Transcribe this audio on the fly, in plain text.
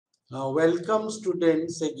Welcome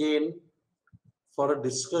students again for a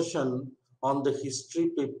discussion on the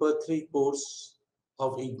history paper 3 course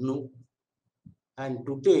of IGNU, and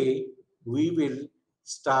today we will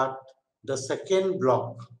start the second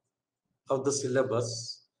block of the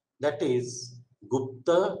syllabus, that is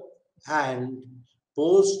Gupta and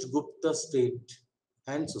Post-Gupta state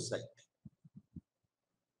and society.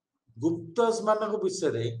 Guptas ମାନଙ୍କ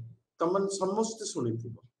ବିଷୟରେ ତମେ ସମସ୍ତେ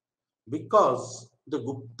ଶୁଣିଥିବ, because the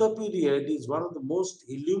Gupta period is one of the most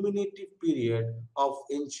illuminative period of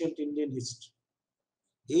ancient Indian history.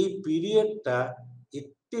 এই পিরিয়ডটা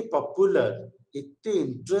এতে popular, এতে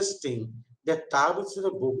interesting যে ତା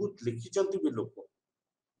ବିଷୟରେ ବହୁତ ଲେଖିଛନ୍ତି ବି ଲୋକ।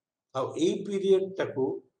 ଆଉ এই ପିରିୟଡଟାକୁ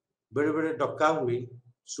ବେଳେ ବେଳେ ଡକା ହୁଏ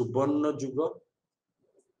ସୁବର୍ଣ୍ଣ ଯୁଗ,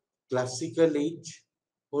 classical age,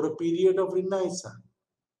 or a period of Renaissance.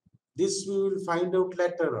 This we will find out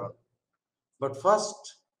later on. But first,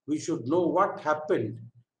 we should know what happened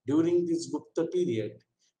during this Gupta period.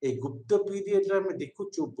 A Gupta period रे हमें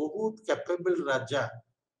देखुचु बहुत capable raja,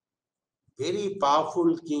 very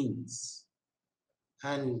powerful kings,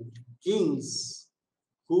 and kings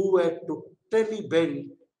who were totally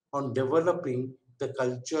bent on developing the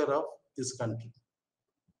culture of this country.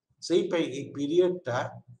 सेही पे ए period टा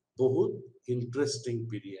बहुत interesting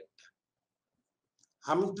period.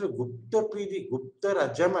 हम तो गुप्त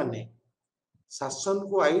राजा माने शासन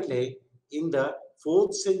को आइले in the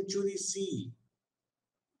 4th century CE,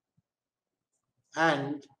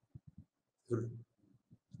 and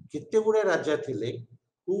केते गुडे राजा थिले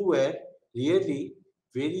who were really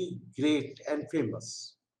very great and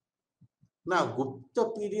famous. Now Gupta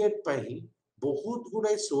period ପାଇଁ बहुत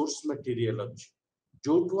गुडे source material अछि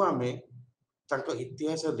जोठु आमे ताको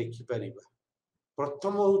इतिहास देखि परिबा।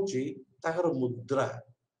 प्रथम होची ताकर मुद्रा,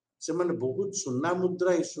 से माने बहुत सुन्ना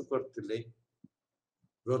मुद्रा इश्यू करथिले,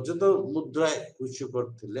 रजत मुद्रा इश्यू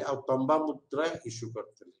करथिले आ तंबा मुद्रा इश्यू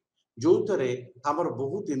करथिले, जो थरे हमर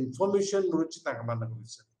बहुत इन्फॉर्मेशन मिलुछि ताक मानक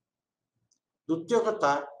विषय। द्वितीय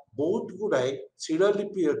कथा, बहुत गुडाय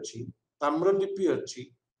शिलालिपि अछि, ताम्रलिपि अछि,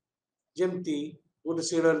 जेमति गोटे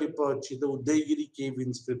शिलालिपि अछि द उदयगिरी केव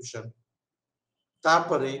इंस्क्रिप्शन।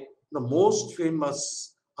 तापरे द मोस्ट फेमस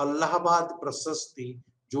अलाहाबाद प्रशस्ति,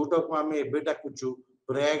 जोटा को आमे एबे डाकुछु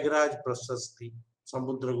प्रयागराज प्रशस्ति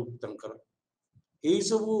समुद्रगुप्तंकर। एई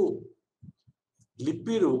सबु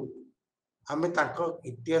लिपिरु आमे ताको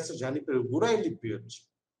इतिहास जानि पर गुडाय लिपि अछि,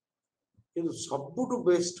 किंतु सबुटु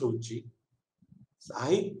बेस्ट होची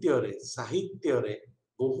साहित्य रे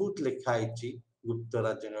बहुत लिखा आइछि गुप्त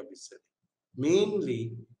राजा विषय, mainly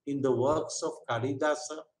in the works of Kalidas,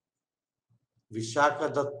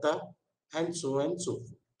 विशाखदत्ता and so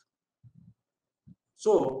forth.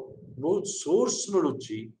 So बहुत सोर्स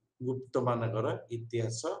मिलुछि गुप्त मानकर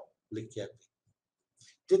इतिहास लिखिया पे।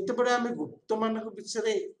 जेते बडे आमे गुप्त मानक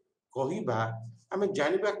विषय कहिबा, आमे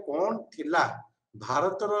जानिबा कोन थिला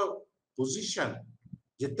भारतर पोजीशन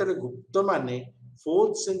जेते गुप्त माने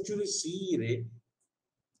 4th century CE रे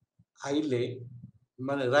आइले,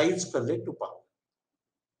 माने राइज करले टू पावर।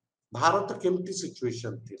 भारत केमती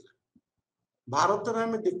सिचुएशन थिला, भारत रे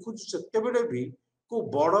आमे देखु सेते बडे भी को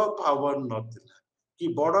बड़ पावर नथिला कि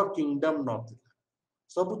बड़ किंगडम नथिला,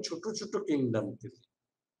 सब छोटो छोटो किंगडम थिले।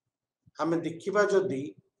 हमें देखिबा जदी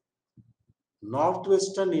नॉर्थ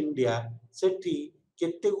वेस्टर्न इंडिया सेठी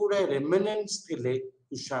केते गुडा रेमिनेंट्स थिले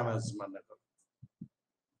कुशानस मानक,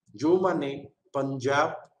 जो माने पंजाब,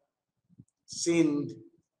 सिंध,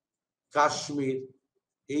 काश्मीर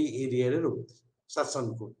ए एरिया रे रहथि शासन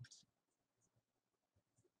करथि।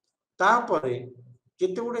 तापरे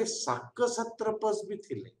केते गुडे शाक क्षत्रपस भी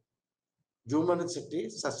थिले जो माने सेठी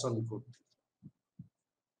शासन करथि।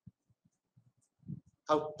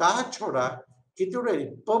 आ ता छोड़ा केते गुडे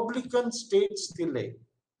रिपब्लिकन स्टेट्स थिले,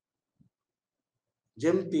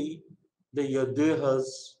 जेमती द यदेहस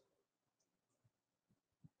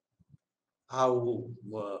आउ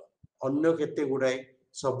अन्य केते गुडाय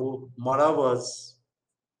सबु मरावस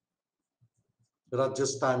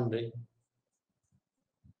राजस्थान रे।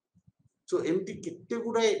 सो एमती केते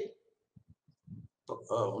गुडाय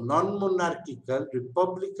नॉन मोनार्किकल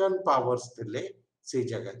रिपब्लिकन पावर्स थिले से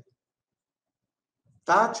जगह।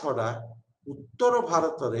 ता छोड़ा उत्तर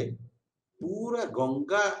भारत रे पूरा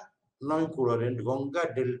गंगा नई कूल रे, गंगा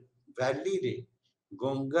वैली रे,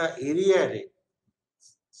 गंगा एरिया रे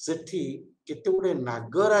सेठी केते गुडे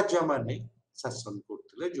नागराजा माने शासन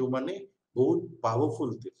करथिले, जो माने बहुत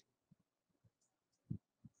पावरफुल थिले।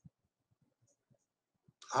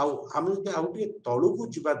 आउ आमे जदि आउटे तळुकु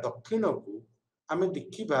जिबा दक्षिण को, आमे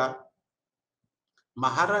देखिबा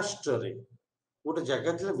महाराष्ट्र रे गोटे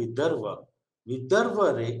जगह थिला विदर्भ। विदर्भ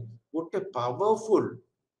रे गोटे पावरफुल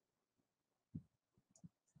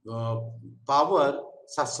ପାୱାର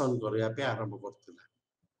ଶାସନ କରିବା ପାଇଁ ଆରମ୍ଭ କରିଥିଲା।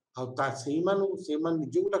 ଆଉ ସେମାନେ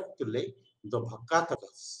ନିଜକୁ ଡାକୁଥିଲେ ଦ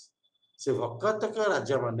ଭକାତକସ୍। ସେ ଭକାତକ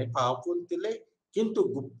ରାଜାମାନେ ପାୱାରଫୁଲ ଥିଲେ, କିନ୍ତୁ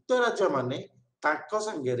ଗୁପ୍ତ ରାଜାମାନେ ତାଙ୍କ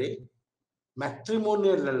ସାଙ୍ଗରେ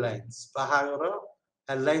ମ୍ୟାଟ୍ରିମୋନିଆଲ ଆଲାଏନ୍ସ, ବାହାଘର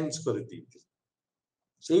ଆଲାଏନ୍ସ କରିଦେଇଥିଲେ।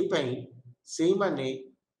 ସେଇପାଇଁ ସେଇମାନେ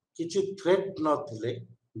କିଛି ଥ୍ରେଟ୍ ନଥିଲେ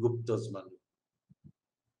ଗୁପ୍ତସ୍ ମାନେ।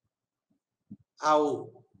 ଆଉ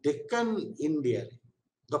ଡେକାନ ଇଣ୍ଡିଆରେ,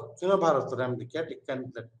 ଦକ୍ଷିଣ ଭାରତରେ ଆମେ ଦେଖିବା ଡେକାନ,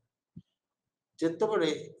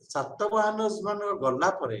 ଯେତେବେଳେ ସାତବାହନସ୍ ମାନଙ୍କ ଗଲା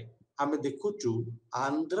ପରେ ଆମେ ଦେଖୁଛୁ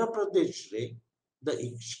ଆନ୍ଧ୍ରପ୍ରଦେଶରେ the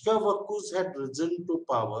Ikshvakus had risen to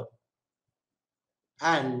power,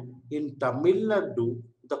 and in Tamil Nadu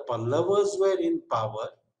the Pallavas were in power,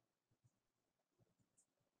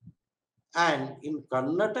 and in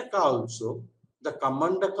Karnataka also the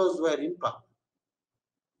Kamandakas were in power.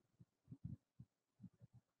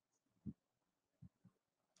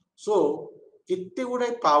 So कितने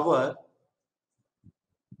गुड़ाई पावर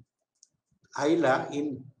आइला इन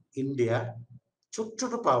इंडिया, छोट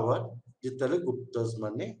छोट पावर जितले गुप्तस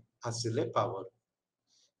माने आसिले पावर।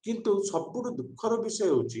 किंतु सबुठ दुखर विषय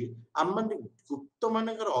होची आम माने गुप्त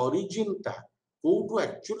मानकर ओरिजिन ता कोठु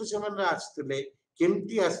एक्चुअली से माने आस्थिले,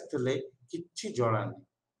 केमती आस्थिले किछि जणा नै।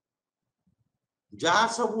 जा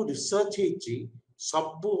सब रिसर्च हेची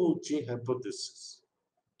सब होची हाइपोथेसिस,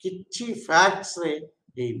 किछि फैक्ट्स रे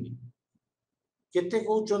हेनी। केते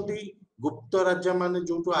कहउचंती गुप्त राजा माने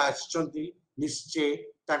जोटु आछंती निश्चय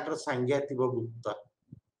ताकर संज्ञा थिबो गुप्त।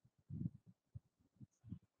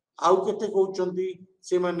 आउ केते कहउचंती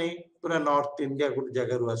से माने पूरा नॉर्थ इंडिया गोटे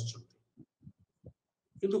जगह रु आछंती,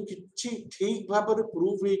 किंतु किछि ठीक भाबरे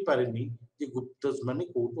प्रूव हेई पारेनी जे गुप्तस माने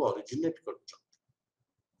कोठु ओरिजिनेट करछंती।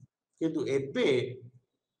 किंतु एबे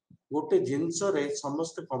गोटे जिंस रे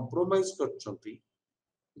समस्त कंप्रोमाइज करछंती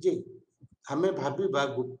जे हमें भाबिबा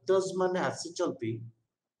गुप्तस माने आसीचंती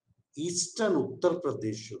ईस्टर्न उत्तर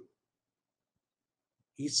प्रदेश।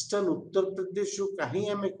 ईस्टर्न उत्तर प्रदेश कहीं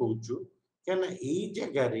आम कहूँ क्या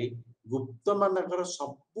जगह गुप्त मानकर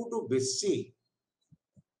सबुठु बेसी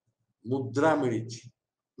मुद्रा मिली।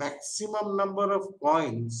 Maximum number of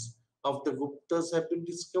coins of the Guptas have been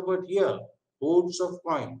discovered here, hordes of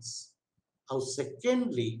coins. और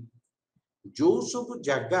secondly, जो सब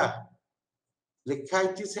जगह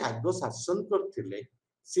लिखाई से आग शासन करथिले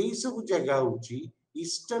से सब जगह होची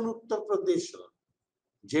ईस्टर्न उत्तर प्रदेश,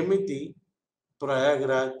 जेमिति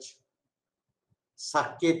प्रयागराज,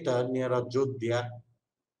 साकेत नियर अयोध्या,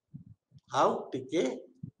 आउ टिके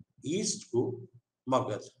ईस्ट को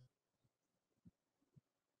मगध।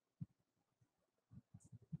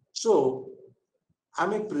 सो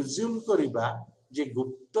आमे प्रिज्यूम करिबा जे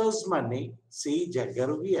गुप्तस माने सेही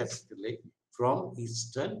जगह भी आस्थिले फ्रॉम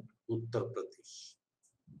ईस्टर्न उत्तर प्रदेश।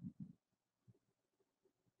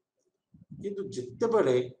 किंतु जिते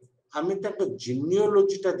बड़े आमे ताको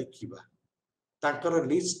जीनियोलॉजीटा देखिबा, ताकर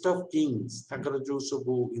लिस्ट ऑफ किंग्स, ताकर जो सब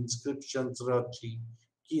इनस्क्रिप्शंस रे अछि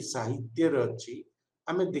कि साहित्य रे अछि,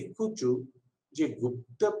 आमे देखुचु जे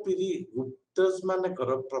गुप्तस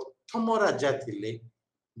मानकर प्रथम राजा थिले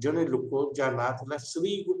जने लोक जा ना थिला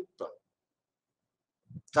श्रीगुप्त।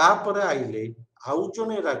 तापरे आइले आउ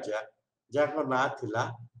जने राजा जाको ना थिला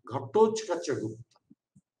घटोत्कच।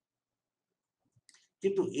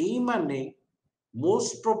 किंतु एई माने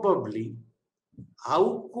मोस्ट प्रोबेबली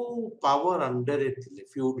आउ को पावर अंडर थिले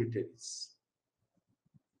फ्यूडिटरीज।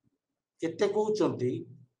 केते कहउचंती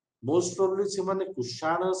मोस्ट प्रोबेबली से माने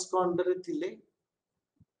कुशाणस को अंडर थिले,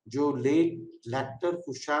 जो लेट लैटर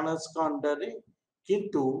कुशाणस को अंडर रे,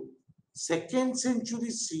 किंतु सेकेंड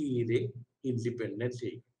सेंचुरी सी रे इंडिपेंडेंट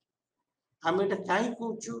है। हम एटा काई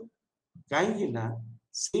कहउचु काई कि ना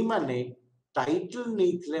से माने टाइटल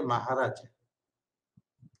नेइथले महाराजा,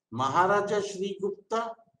 महाराजा श्रीगुप्त,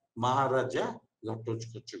 महाराजा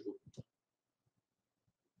घटोत्कच गुप्त।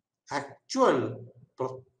 एक्चुअल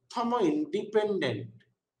प्रथम इंडिपेंडेंट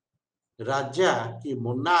राजा की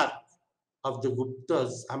मोनार्क ऑफ द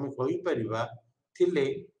गुप्तस हमें कहि परिबा थिले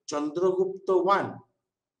Chandragupta one,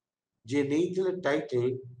 J नेइथले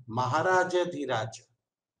title Maharajadhiraj,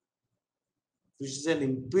 which is an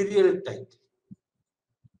imperial title.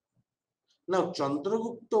 Now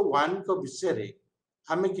Chandragupta one को विषय रे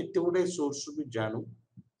हमें केते गुडे सोर्स भी जानू।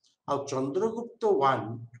 आ चंद्रगुप्त वन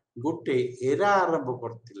गोटे एरा आरंभ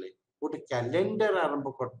करथिले, गोटे कैलेंडर आरंभ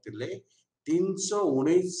करथिले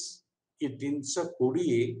 319 कि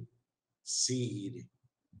 320 सीई रे।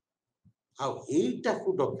 आ एटा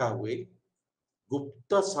को डका हुए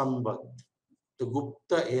गुप्त संवत, तो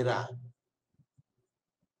गुप्त एरा।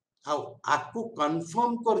 आकु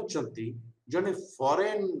कन्फर्म करचंती जने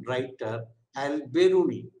फॉरेन राइटर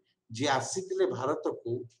एल्बेरुनी जे आसीथिले भारत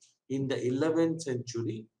को in the 11th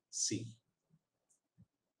century C.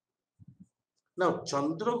 Now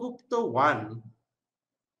Chandragupta I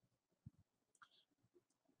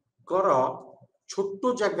कर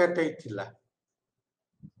छोटो जगहटे थिला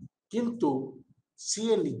किंतु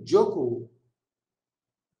सी निजको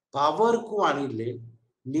पावर को आनिले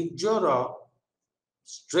निजर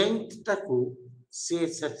स्ट्रेंथ टाकू से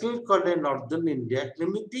सेटल करे नॉर्दर्न इंडिया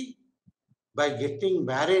केमिति by getting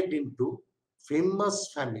married into famous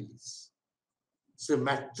families. से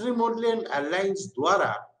मैट्रिमोनियल अलायंस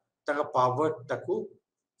द्वारा तक पावर ताकू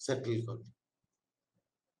सेटल कर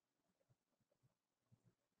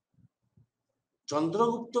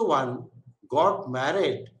Chandragupta I got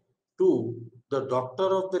married to the daughter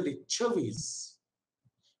of the Lichavis.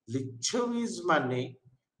 Lichavis माने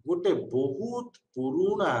गोटे बहुत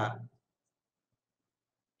पुराना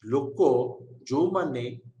लोक जो माने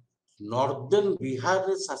नॉर्दर्न बिहार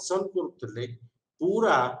रे शासन करते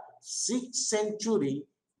पूरा 6th century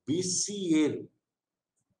BCE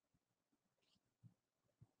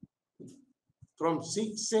from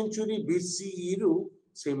 6th century BCE रू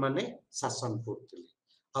से माने शासन करते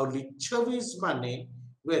और लिच्छवीज माने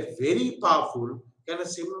were very powerful कहना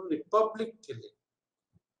से रिपब्लिक थे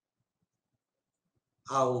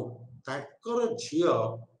आउ ताकर झियो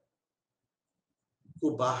को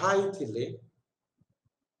बाहाई थिले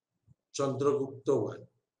Chandragupta I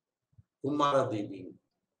Kumar Devi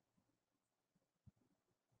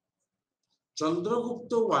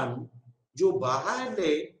Chandragupta I जो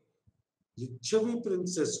बाहाले लिच्छवी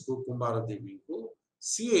प्रिंसेस को कुमार देवी को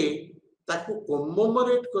सीए ताको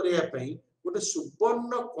कमेमोरेट करिया पई गोटे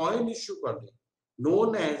सुवर्ण कॉइन इश्यू करले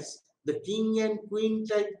known as the king and queen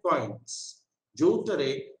type coins जो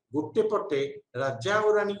तरे गोटे पटे राजा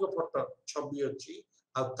और रानी को फोटो छवि अछि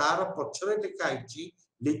आ तार पछरे लिखा आइछि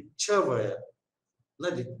लिच्छवय ना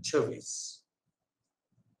लिच्छवीस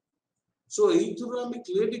सो एई थ्रू हम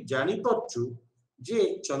क्लियरली जानि परछु जे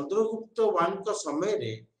चंद्रगुप्त I का समय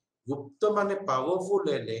रे गुप्त माने पावरफुल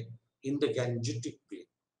हेले इन द गैंजेटिक प्ले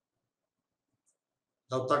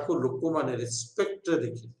और ताको लोक माने रिस्पेक्ट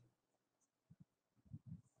देखि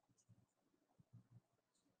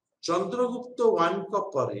चंद्रगुप्त I का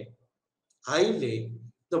परे आइले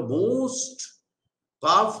the most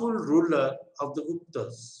powerful ruler of the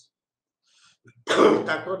गुप्तस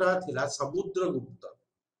ताको ना थिला समुद्रगुप्त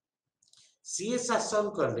सीए शासन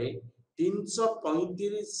करले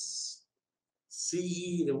 335 CE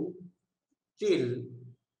रू till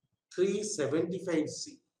 375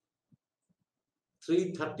 C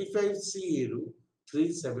 335 CE रू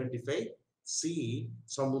 375 CE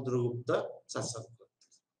समुद्रगुप्त शासन करते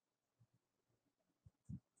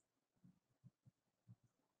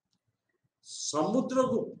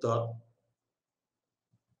Samudragupta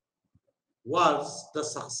was the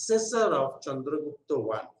successor of Chandragupta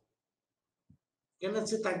I केना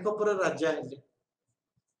से तांको पर राजा हेले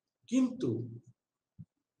किंतु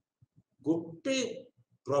गोटे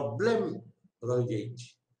प्रॉब्लम रह जाइछि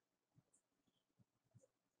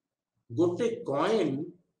गोटे कॉइन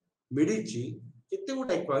मिडिची केते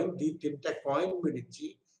गोटे कॉइन दी तीनटा कॉइन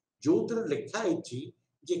मिडिची जोतर लिखा आइछि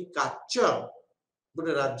जे काच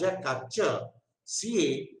गोटे राजा काच सीए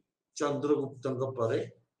चंद्रगुप्तଙ୍କ परे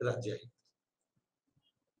राजा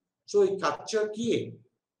सो ए काच किए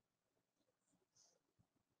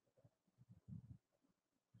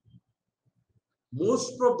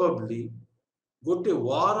मोस्ट प्रोबेबली गोटे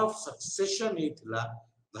वार ऑफ सक्सेशन हेतला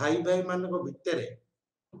भाई भाई मानक भितरे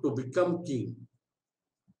टू बिकम किंग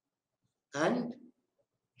एंड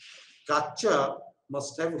काचा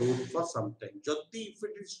must have ruled for some time जति if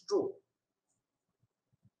it is true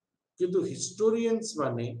किंतु हिस्टोरियंस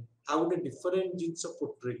माने आउटे डिफरेंट जिंस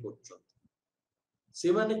पोर्ट्रे करछन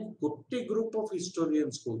से माने गोटे ग्रुप ऑफ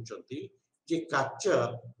हिस्टोरियंस कहउछंती जे काचा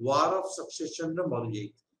वार ऑफ सक्सेशन रे मर जाई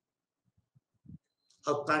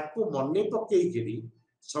आ ताको मने पकेई गिरी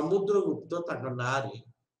समुद्रगुप्त ताका नारे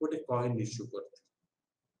गोटे कॉइन इश्यू करते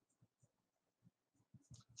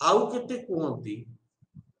आउ केते कहंती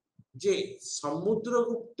जे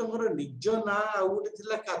समुद्रगुप्तଙ୍କର निज ना आउ गोटे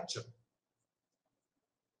थिला काच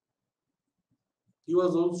he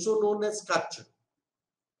was also known as Kacha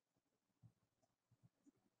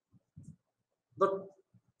but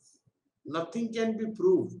nothing can be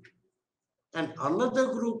proved and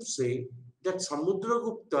another group say that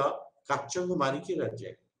Samudragupta Kacha को मारी के रह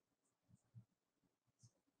जाए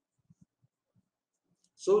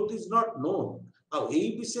so it is not known अब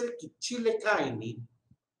एई विषय किछि लेखा आइनी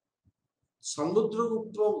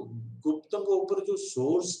समुद्रगुप्त को ऊपर जो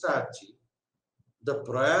सोर्स ता अछि द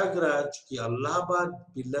प्रयागराज की अलाहाबाद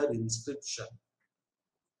पिलर इंस्क्रिप्शन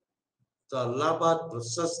ତ अलाहाबाद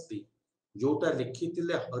प्रशस्ति जोटा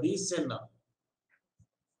लिखिथिले हरिसेन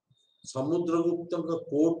समुद्रगुप्त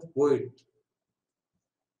कोर्ट पोएट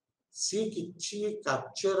सी किछि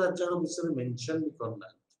काच्य राजा विषय मेंशन भी करना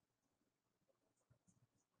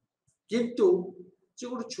किंतु जे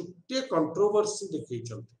गोटे छुट्टे कंट्रोवर्सी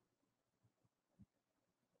देखैछन्ति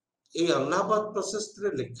ए अलाहाबाद प्रशस्ति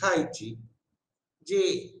रे लिखा आइछि जे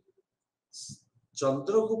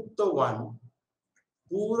चंद्रगुप्त वन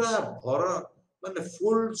पूरा भर माने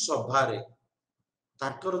फुल सभा रे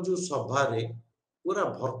ताकर जो सभा रे पूरा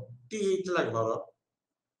भर्ती हेतला घर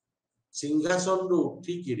सिंहासन रु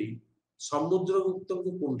उठिकिरी समुद्रगुप्त को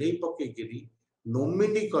कुंढई पकेकिरी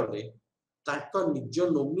नोमिनी कले ताका निज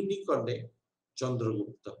नोमिनी कले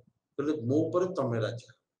चंद्रगुप्त कहले मो पर तमे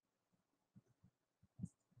राजा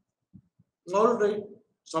ऑल राइट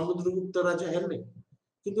समुद्रगुप्त राजा हेले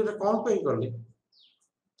किंतु एटा कोन पई कले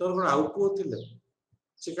तोर कोन आउट होतिले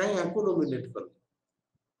से काई आंको नोमिनेट कले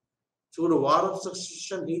so the war of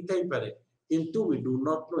succession he tai pare into we do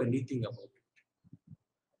not know anything about it.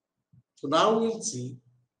 So now we'll see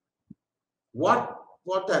what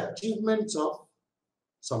the achievements of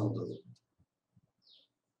Samudragupta.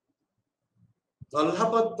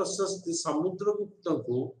 Allahabad प्रशस्ति समुद्रगुप्त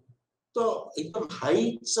को तो एकदम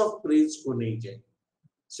हाइट्स ऑफ प्रेज को नहीं जाए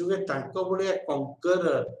सुगे तांको बड़िया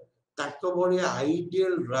कंकरर तांको बड़िया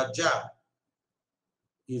ideal Raja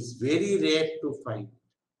is very rare to find.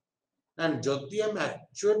 And जदि हम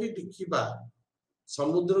actually देखिबा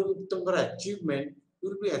समुद्रगुप्तଙ୍କର achievement you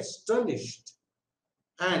will be astonished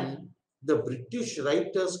and the British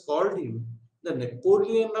writers called him the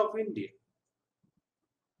Napoleon of India.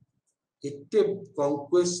 इत्ते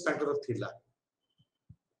conquest तांकर थिला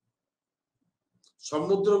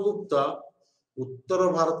समुद्रगुप्त उत्तर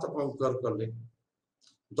भारत कंकर कले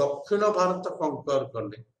दक्षिण भारत कंकर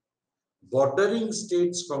कले बॉर्डरिंग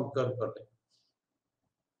स्टेट्स कंकर कले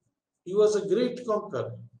he was a great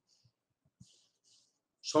conqueror.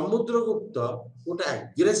 Samudragupta गोटे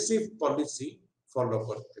एग्रेसिव पॉलिसी फॉलो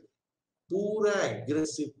करते पूरा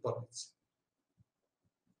एग्रेसिव पॉलिसी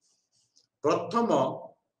प्रथम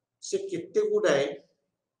से केते गुडाए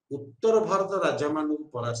उत्तर भारत राजा मान को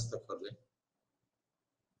परास्त कले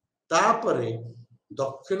तापरे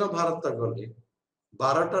दक्षिण भारत गले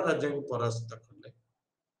 12टा राजा को परास्त कले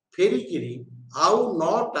फेरिकिरी आउ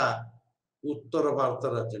 9टा उत्तर भारत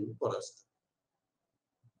राजा को परास्त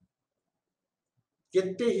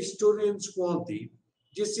केते हिस्टोरियंस कहती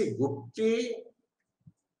जे गोटे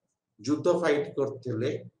युद्ध फाइट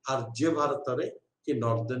करते आर्य भारत रे कि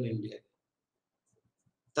नॉर्दर्न इंडिया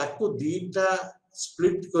ताको दीटा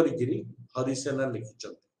स्प्लिट करिकिरी हरिसेना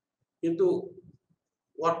लिखिचंती किंतु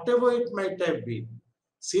whatever it might have been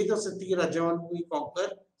सी तो सेति राजा मान को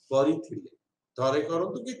कंकर करिथिले थरे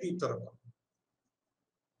करंतु कि दी थर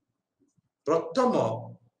प्रथम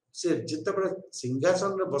से जिते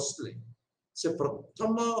सिंहासन रे बसले से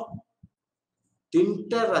प्रथम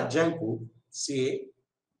 3टा राजा को सी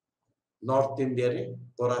नॉर्थ इंडिया रे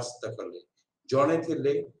परास्त कले जणे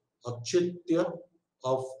थिले अच्युत्य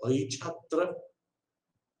ऑफ छात्र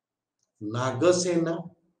नागसेना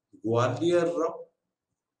ग्वालियर रो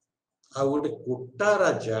आ गोटे कोटा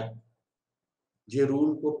राजा जे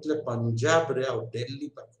रूल करते पंजाब रे और दिल्ली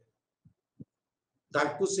पाखे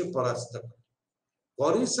ताकू से परास्त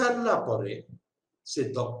करी सारला परे से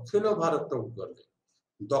दक्षिण भारत को गले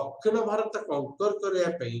दक्षिण भारत कंकर करया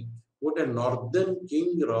पई गोटे northern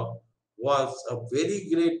king row was a very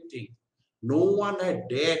great thing no one had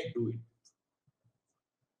dare do it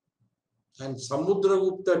and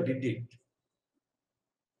Samudragupta did it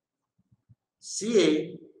CA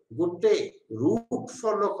गोटे रूट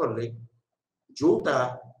फॉलो करले जोटा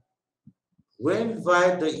went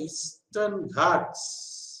by the eastern ghats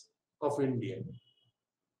of India.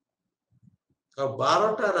 अब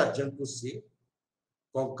 12टा राज्य को से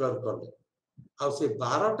कंकर कले आ से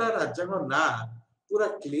 12टा राज्य का ना पूरा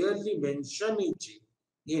क्लियरली मेंशन हिची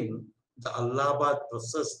इन द अलाहाबाद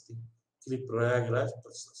प्रशस्ति श्री प्रयागराज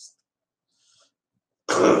प्रशस्ति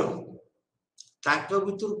ताक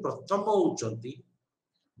भितर प्रथम होचंती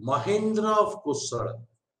महेंद्र ऑफ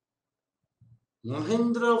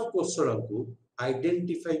कोसल को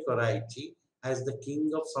identify कराइची as the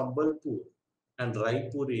king of Sambalpur and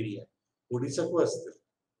Raipur area Odisha को आस्ते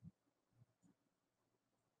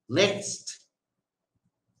नेक्स्ट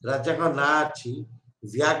राजा का ना अछि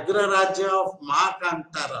व्याघ्र राजा ऑफ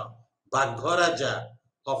महाकांतार बाघ राजा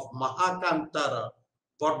ऑफ महाकांतार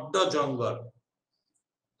बड्ड जंगल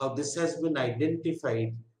Now this has been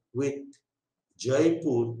identified with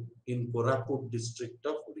Jaipur in Koraput district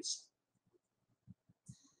of Odisha.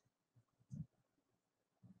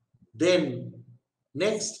 Then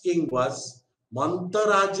Next king was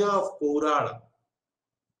Mantaraja of Korala.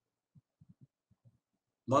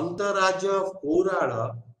 Mantaraja of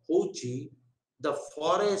Korala, Hochi, the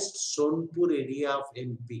forest Sonpur area of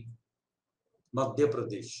MP, Madhya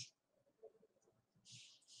Pradesh.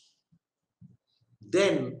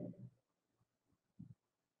 Then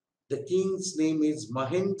the king's name is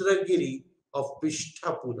Mahendragiri of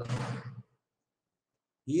Pishtapura.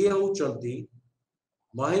 Ye hochandi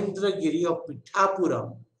Mahendragiri of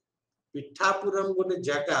Pithapuram. Pithapuram gote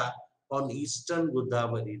jaga on eastern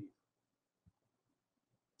Godavari.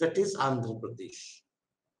 That is Andhra Pradesh.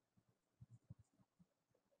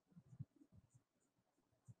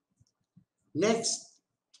 Next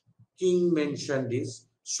king mentioned is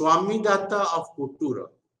Swami Datta of Kuttura.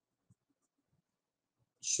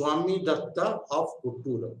 Swami Datta of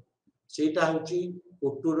Kuttura. Seta hauchi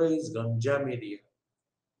Kuttura is Ganjam area.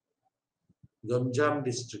 Ganjam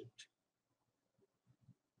district.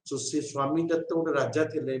 So Swami Datta gote raja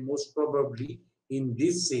thile most probably in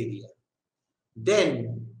this area.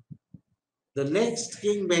 Then the next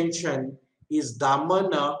king mentioned is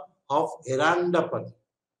Damana of Erandapala.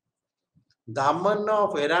 Damana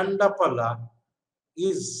of Erandapala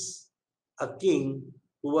is a king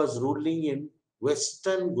who was ruling in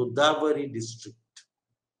western Godavari district.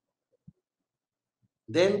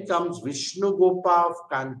 Then comes Vishnugopa of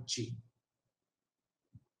Kanchi.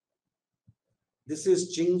 This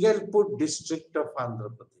is Chingalpur district of Andhra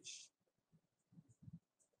Pradesh.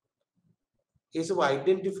 ये सब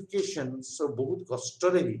identification so बहुत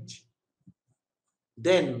कष्टरे hitch.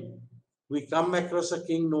 Then we come across a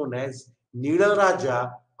king known as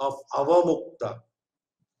Nilaraja of Avamukta.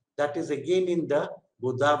 That is again in the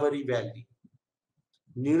Godavari valley.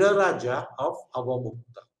 Nilaraja of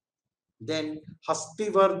Avamukta. Then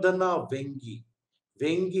Hastivardhana of Vengi.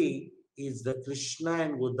 Vengi is the Krishna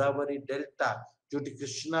and Godavari delta. Joti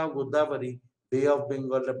Krishna Godavari Bay of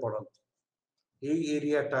Bengal re padante. Ei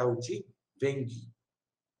area ta hochi Vengi.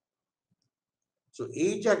 So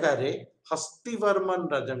ei jaga re Hastivarman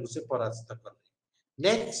Rajangu se parasta kale.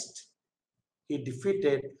 Next, he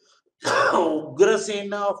defeated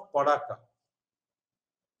Ugrasena of Padaka.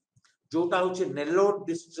 Jota hochi Nellore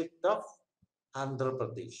district of Andhra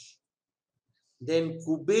Pradesh. Then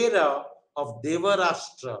Kubera of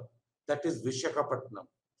Devarashtra, that is Vishakhapatnam.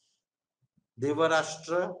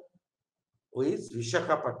 Devarashtra is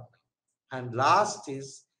Vishakhapatnam. And last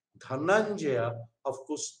is Dhananjaya of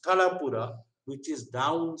Kustalapura, which is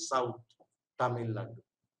down south, Tamil Nadu.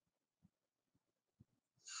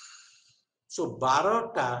 So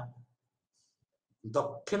Barata,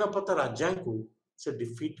 Dakshinapata Rajanku, se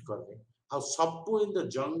defeat kare. How Sabbu in the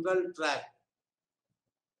jungle track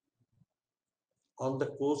on the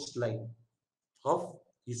coastline of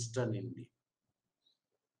eastern India.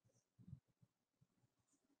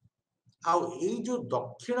 ଆଉ ଏଇ ଯୋଉ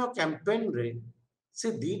ଦକ୍ଷିଣ କ୍ୟାମ୍ପେନରେ ସେ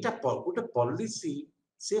ଦିଟା ଗୋଟେ policy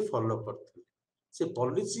ସେ follow କରିଥିଲେ. ସେ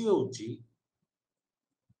ପଲିସି ହଉଛି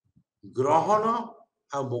ଗ୍ରହଣ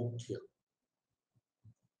ଆଉ ମୋକ୍ଷ.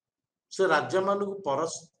 ସେ ରାଜାମାନଙ୍କୁ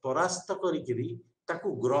ପରାସ୍ତ କରିକିରି ତାକୁ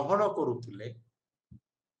ଗ୍ରହଣ କରୁଥିଲେ,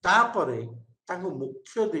 ତାପରେ ତାଙ୍କୁ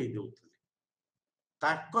ମୋକ୍ଷ ଦେଇ ଦଉଥିଲେ.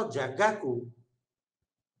 ତାଙ୍କ ଜାଗାକୁ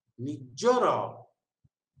ନିଜର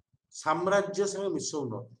ସାମ୍ରାଜ୍ୟ ସହ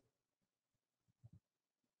ମିଶଉନଥିଲେ.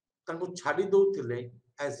 ତାଙ୍କୁ ଛାଡ଼ି ଦଉଥିଲେ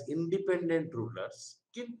as independent rulers.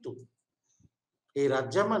 କିନ୍ତୁ ଏ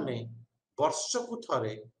ରାଜାମାନେ ବର୍ଷକୁ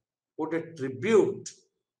ଥରେ ଗୋଟେ ଟ୍ରିବ୍ୟୁଟ୍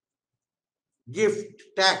गिफ्ट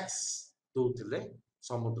टैक्स दौले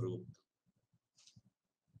समुद्रगुप्त,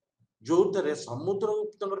 जो थे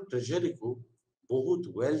समुद्रगुप्त ट्रेजरी को बहुत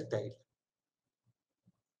वेल्थ आई.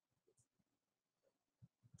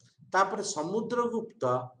 तापर Samudragupta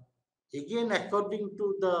again according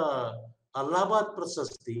to the Allahabad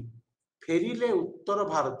प्रशस्ति फेरिले उत्तर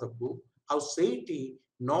भारत को आ सेठी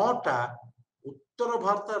 9टा उत्तर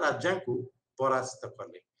भारत राजा को परास्त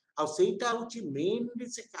कले. मेनली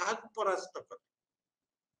से क्या परास्त कले,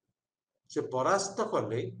 से परास्त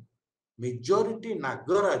कले मेजॉरिटी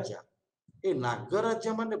नागराजा. ए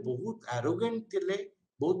नागराजा माने बहुत एरोगेंट थिले,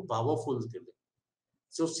 बहुत पावरफुल थिले.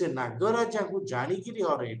 सो से नागराजा को जानिकिरी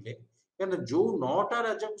हरैले, कारण जो 9टा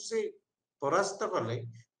राजा को से परास्त कले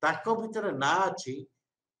ताको भितर ना अछि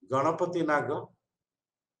गणपति नाग,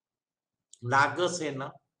 नागसेन,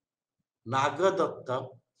 नागदत्त,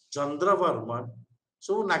 चंद्रवर्मन,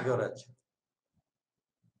 सब नागराज.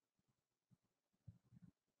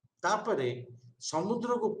 तापरे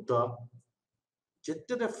समुद्रगुप्त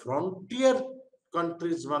जितने फ्रंटियर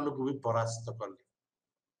कंट्रीज मानक भी परास्त कले.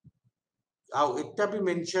 आउ एटा भी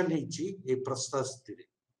मेंशन हिची ए प्रशस्ति रे.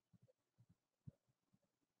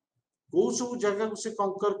 को सब जगह को से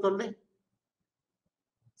कंकर करले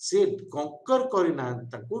से कंकर करना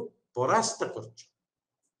ताको परास्त कर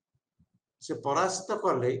से परास्त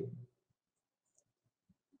कले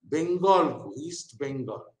बेंगल को east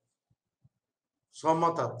Bengal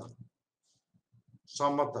समतट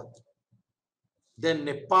समतट then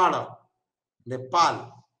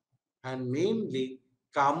Nepal and mainly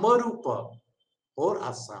Kamarupa or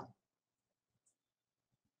Assam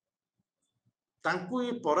तांको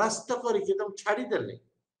ये परास्त करके तुम छाड़ी देले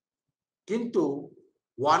किंतु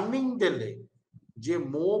वार्निंग देले जे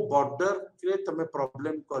मो बॉर्डर के तमे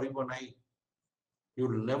प्रॉब्लम करिवो नाही यू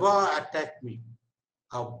विल नेवर अटैक मी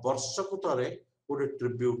आ वर्ष को तरे गोटे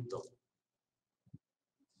ट्रिब्यूट दो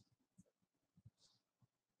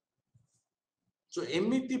सो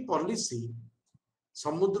एमिति पॉलिसी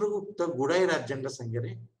समुद्रगुप्त गुड़ाई राज्य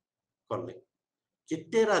संगे कले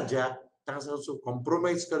केते राजा सब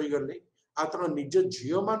कंप्रोमाइज करी गले आ निज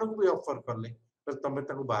झील मान भी ऑफर कले तमे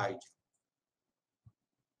by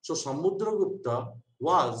so Samudragupta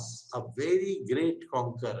was a very great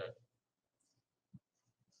conqueror.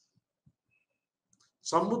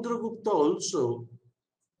 Samudragupta also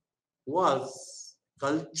was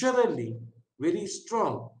culturally very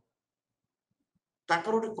strong.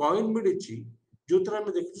 ताकर गोटे कॉइन मिली जो आम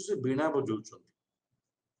देखु से वीणा बजाउछन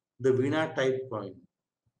the Veena type coin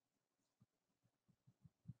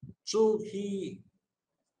so he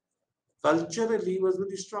culturally was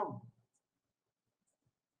very strong.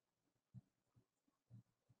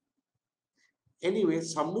 Anyway,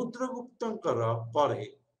 समुद्रगुप्तंकर परे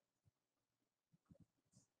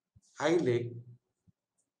आइले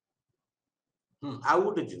आउ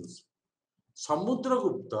गोटे जिनिस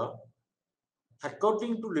समुद्रगुप्त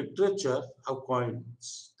according to literature और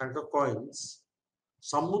coins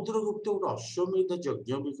समुद्रगुप्त गोटे अश्वमेध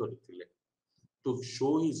यज्ञ भी करथिले to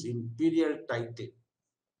show his imperial title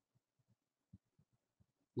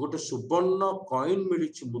गोटे सुवर्ण कॉइन मिली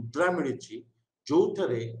मुद्रा मिली जो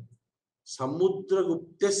थरे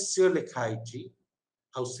समुद्रगुप्तस्य लिखाई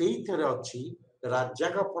आ सेई थरे अछि राजा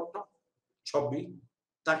का फोटो छवि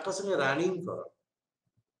ताका संगे रानी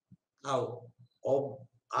आ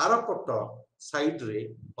आर पट साइड रे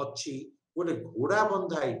अछि गोटे घोड़ा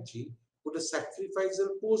बंधा आइछि गोटे सैक्रिफाइसल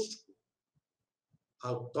पोस्ट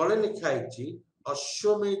आ तळे लिखा आइछि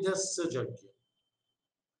अश्वमेधस्य यज्ञ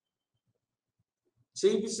से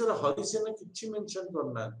विषय हरिसेन किछि मेंशन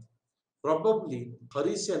करना probably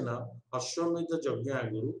हरिसेन अश्वमेध यज्ञ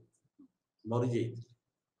आगुरु मरि जाइथिले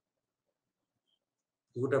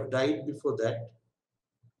he would have died before that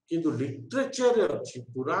किंतु लिटरेचर रे अछि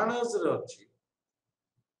पुराणस रे अछि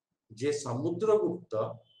जे समुद्रगुप्त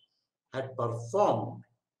had performed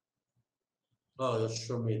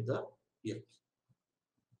अश्वमेध यज्ञ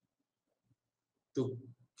to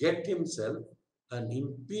get himself an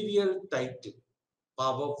imperial title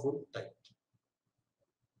powerful title.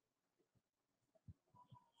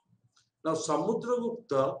 Now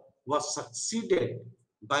Samudragupta was succeeded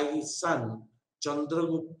by his son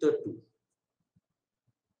Chandragupta II.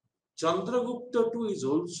 Chandragupta II is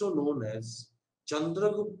also known as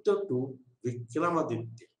Chandragupta II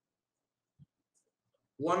Vikramaditya,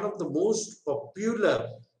 one of the most popular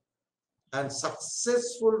and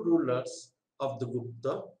successful rulers of the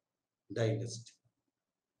Gupta dynasty.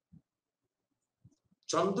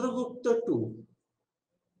 Chandragupta II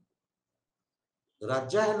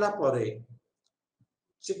राजा हला परे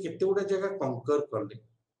से केते गुडा जगह कंकर करले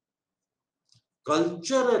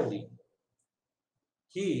culturally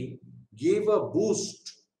he gave a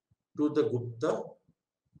boost to the Gupta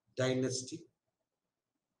dynasty,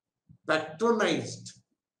 patronized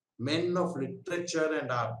men of literature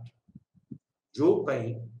and art जो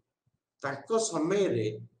पई ताको समय रे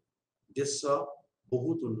देश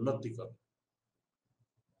बहुत उन्नति कर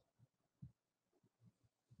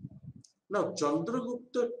Now,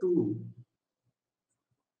 Chandragupta II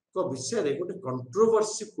को विषय रे गोटे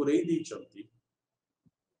कंट्रोवर्सी पुरई दी चंती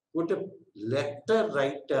गोटे letter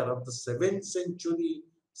writer of the 7th century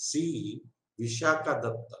CE Vishakha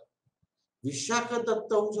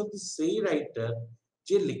Dutt होचंती सेही राइटर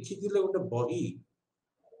जे लिखिथिले गोटे बही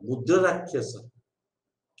मुद्रा राक्षस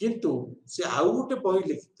किंतु से आउ गोटे बही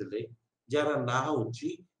लिखिथिले जार ना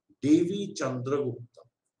होची देवी चंद्रगुप्त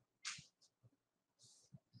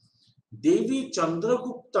देवी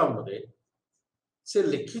चंद्रगुप्ता मरे से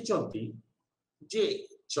लिखिचंती जे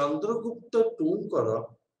चंद्रगुप्त टूंकर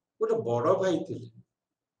गोटे बड़ भाई थिले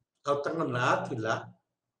आ तांका ना थिला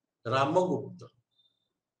रामगुप्त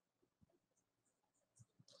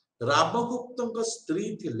रामगुप्तଙ୍କ स्त्री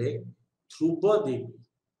थिले ध्रुव देवी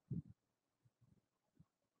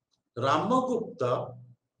रामगुप्त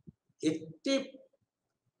एते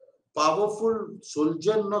पावरफुल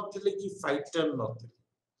सोल्जर नथिले कि फाइटर नथिले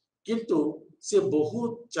किंतु से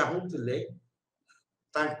बहुत चाहूले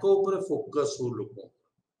तांको ऊपर फोकस हो लोक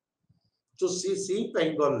तो सी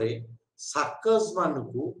गले साकस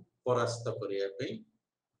मानकू परास्त करने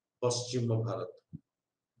पश्चिम भारत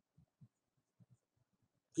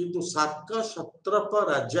किंतु साक सत्रप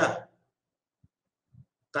राजा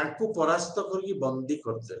तांको परास्त करके बंदी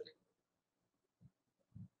करदे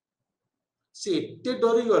सी एते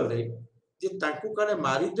डरी गले जे तांको काले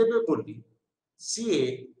मारी देबे बोली सी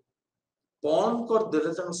पॉन कर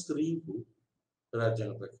देले तांको स्त्री को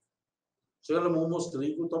राजा पे से कहले मो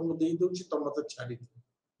स्त्री को तुम दे दोछि तुम मत छाड़ी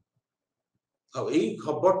अब यही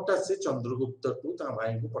खबरटा से चंद्रगुप्त को ता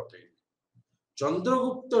भाई को पठे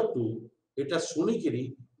चंद्रगुप्त टू एटा सुनिकिरी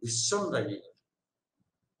भीषण रागी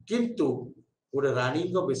किंतु गोटे रानी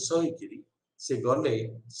विषय करी से गले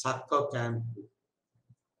साक कैंप को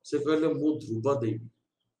से कहले मु ध्रुव देवी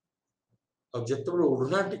और जिते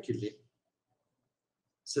ओढ़ना टिकिले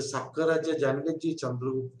से साक राजा जानले जी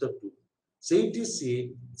चंद्रगुप्त टू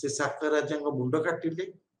से साक राजा मुंड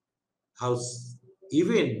काटिले house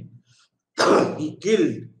even he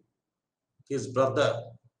killed his brother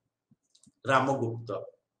Ramagupta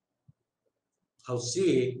how सी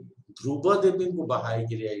ध्रुव देवी को बाहाई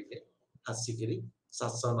गिरी आइले आसिकिरी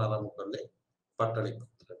शासन आरंभ कले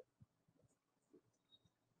Pataliputra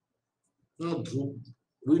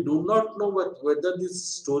we do not know whether this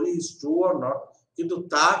story is true or not किंतु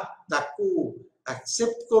ताकू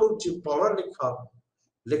एक्सेप्ट करूची पढ़ लिखा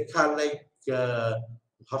लेखा लाइक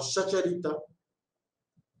हर्षचरित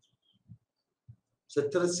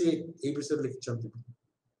सेथरे से ए विषय लिखचंती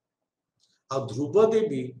आ ध्रुव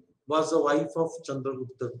देवी was a wife of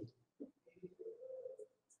Chandragupta II.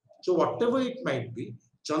 So whatever it might be,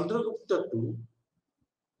 Chandragupta II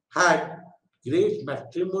had great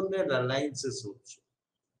matrimonial alliances also.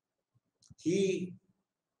 He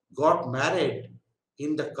got married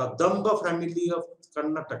in the Kadamba family of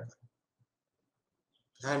Karnataka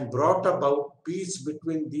and brought about peace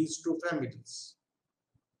between these two families.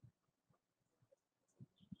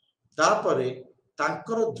 तापरे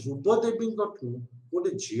तांकर ध्रुव देवी गोटे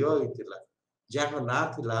झील होता जहाँ ना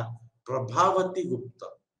थिला प्रभावती गुप्त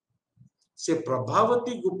से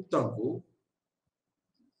प्रभावती गुप्त को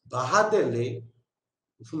बाहादेले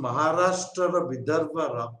महाराष्ट्र विदर्भ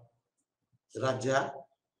राजा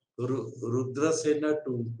रुद्रसेन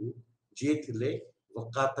टू को जी थिले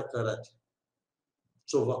वकातक राजा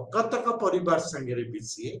सो वकातक परिवार संगे भी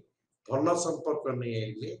सी भल संपर्क नहीं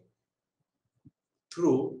आइले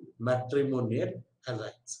थ्रू मैट्रिमोनियल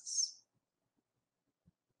alliances.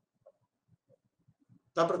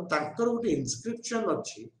 तापर तांकर गोटे इंस्क्रिप्शन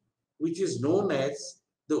अच्छी which is known as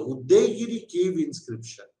the Udayagiri cave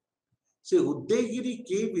inscription. से Udayagiri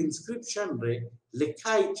cave inscription रे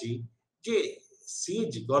लिखा है जे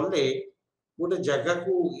सीज गले गोटे जगह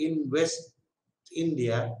को in West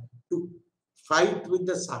India to fight with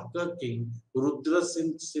the Saka king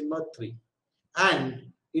Rudrasimha III,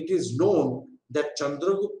 and it is known that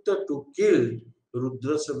Chandragupta II killed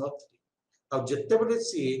Rudrasimha III. अब जितने बड़े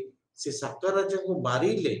से साका राजा को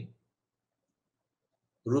मारी ले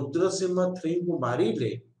रुद्रसिंह III को मारी ले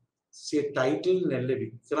से टाइटल नेले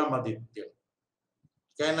विक्रमादित्य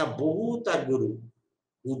कहना बहुत आगुरु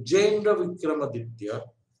उज्जैन विक्रमादित्य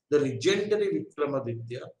द लेजेंडरी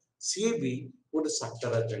विक्रमादित्य सी भी गोटे साका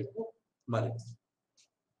राजा को मारी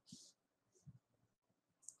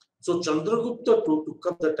सो Chandragupta II took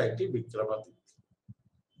up the title Vikramaditya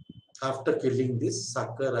after killing this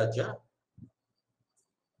Saka Raja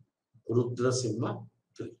Rudrasimha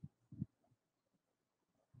III.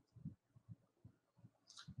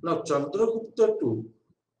 Now Chandragupta II,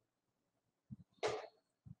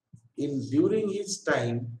 during his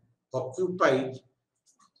time, occupied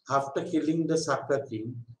after killing the Saka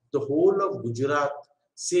king the whole of Gujarat,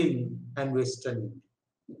 Sindh, and Western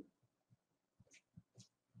India,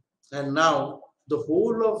 and now the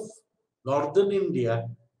whole of northern India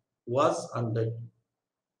was under him.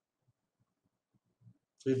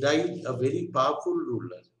 He died a very powerful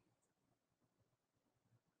ruler.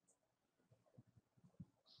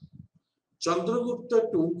 Chandragupta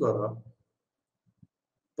II कर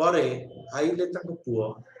परे आइले तक पुआ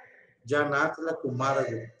जा ना थला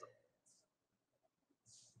कुमारगुप्त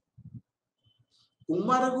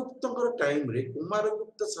कुमारगुप्त कर time रे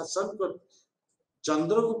कुमारगुप्त शासन कर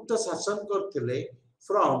चंद्रगुप्त शासन करथिले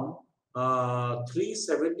from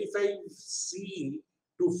 375 C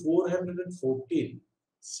to 414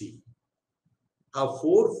 C. A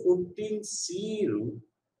 414 C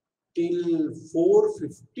till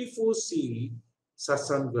 454 C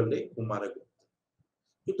शासन गले कुमारगुप्त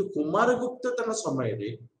किंतु कुमारगुप्त तन समय रे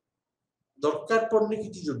दरकार पड़नी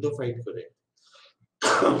किसी युद्ध फाइट करे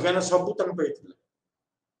कहना सब तंग पाइथिला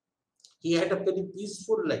he had a very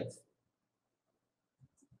peaceful life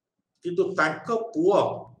किंतु तांका पुआ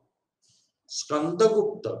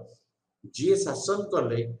स्कंदगुप्त जी शासन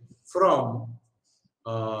कले from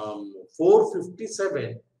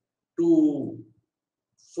 457 to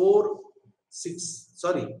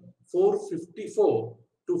 454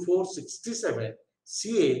 to 467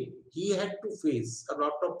 CA he had to face a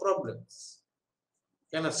lot of problems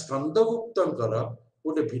कहना स्कंदगुप्तंकर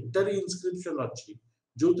गोटे भितरी इनस्क्रिप्शन अच्छी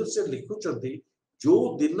जो से लिखुचंती जो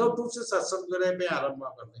दिन से शासन करने आरंभ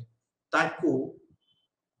कले ताकू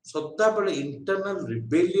सदा बेले इंटरनल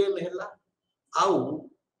रिबेलियन हैला आउ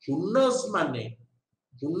हुनर्स माने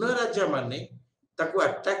हुनर राजा माने ताकू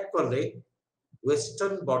अटैक कले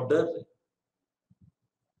वेस्टर्न बॉर्डर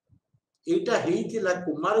एटा हेइतिला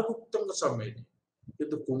कुमारगुप्तଙ୍କ समय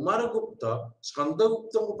किंतु कुमारगुप्त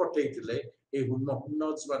स्कंदगुप्त को पठेइतिले ए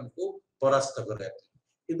हुनर्स मान को परास्त करे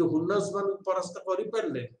किंतु हुनर्स मान को परास्त करि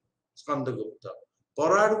परले स्कंदगुप्त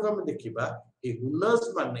पराडु हम देखिबा ए हुनर्स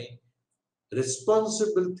माने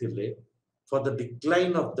responsible थिले for the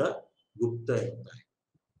decline of the Gupta empire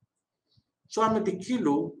so हम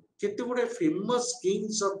देखिलु केते गुडे famous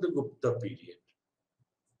Kings of the Gupta period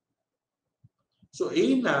so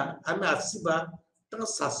एना हम आसीबा तक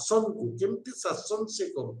शासन को केमती शासन से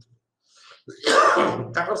करूथि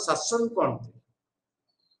ताकर शासन कोन थे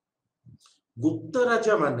गुप्त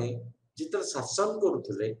राजा माने जितर शासन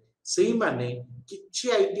करूथले सेही माने किछि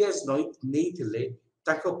आइडियाज नै थिले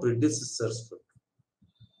ताको predecessors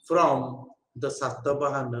from the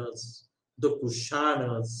सातवाहनस the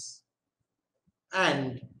कुशानस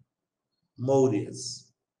and Mauryas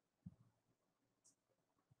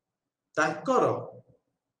Takar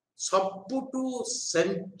सबुटू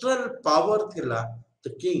central power थिला the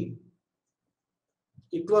king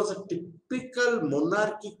it was a typical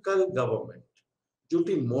monarchical government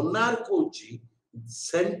जोटी monarch होची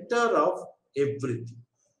centre of everything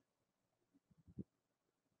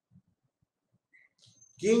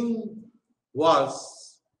king was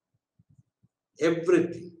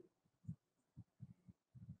everything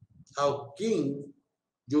how king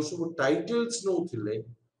जो सब टाइटल्स नो थिले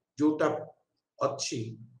जोटा अच्छी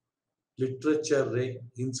लिटरेचर रे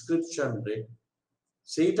इनस्क्रिप्शन रे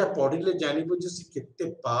सेटा पढ़िले जानिबो जे से केते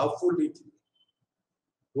पावरफुल थी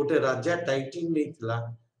गोटे राजा टाइटल नेथिला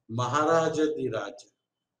महाराजाधिराज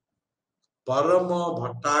परम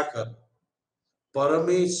भट्टाकर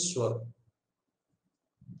परमेश्वर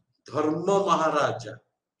धर्म महाराजा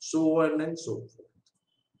so on and so forth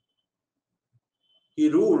he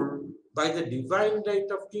ruled by the divine right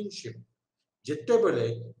of kingship जेते बेले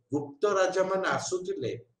गुप्त राजा मान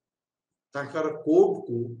आसुतिले तांकर कोर्ट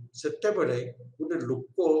को सेते बेले गोटे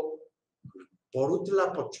लोक पढुतिला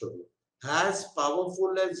पछरु as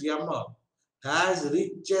powerful as Yama as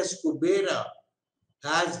rich as Kubera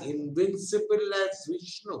as invincible as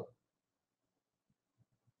Vishnu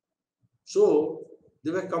so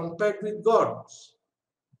they were compared with gods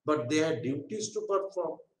but they had duties to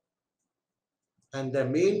perform and their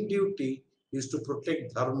main duty is to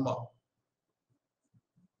protect dharma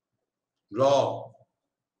law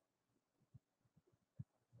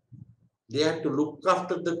they had to look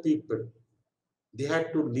after the people they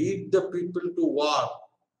had to lead the people to war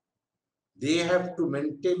they have to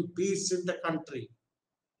maintain peace in the country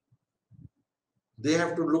they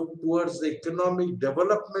have to look towards the economic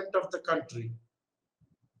development of the country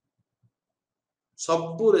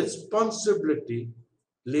Sabbu responsibility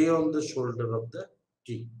lay on the shoulder of the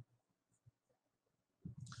king.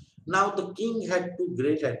 Now the king had two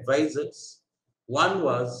great advisors. One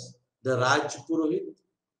was the Raj Purohit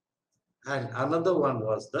and another one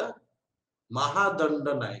was the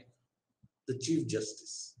Mahadandanayak, the Chief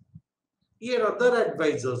Justice. He had other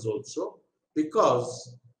advisors also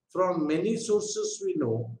because from many sources we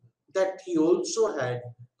know that he also had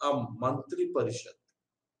a Mantri Parishad.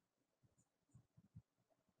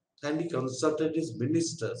 And he consulted his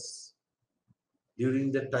ministers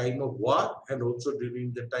during the time of war and also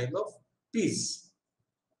during the time of peace.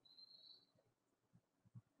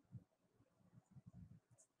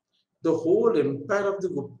 The whole empire of the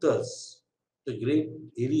Guptas, the great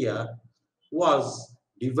area, was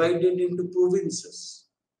divided into provinces.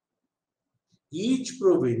 Each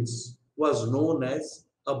province was known as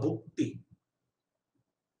a bhukti.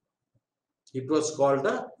 It was called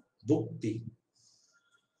a bhukti.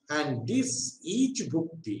 And this each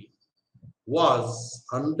bhukti was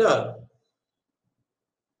under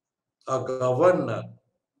a governor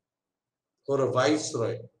or a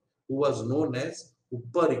viceroy who was known as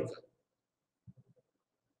Uparika.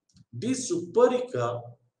 This Uparika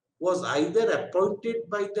was either appointed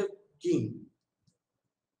by the king,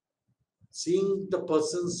 seeing the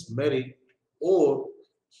person's merit, or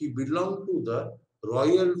he belonged to the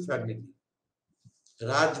royal family.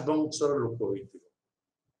 Rajbangshar ଲୋକ ହୋଇଥିବ.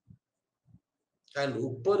 And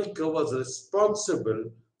Uparika was responsible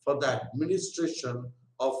for the administration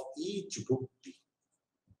of each bhukti.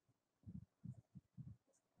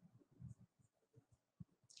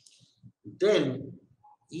 Then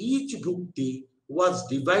each bhukti was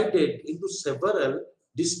divided into several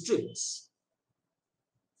districts,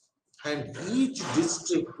 and each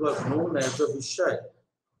district was known as a Vishaya.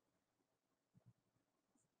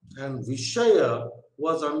 And Vishaya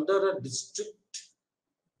was under a district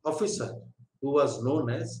officer who was known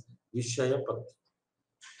as Vishayapati.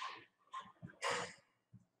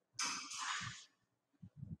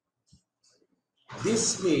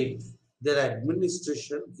 This made their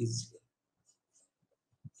administration easier.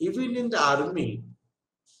 Even in the army,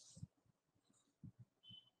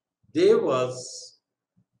 there was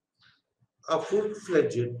a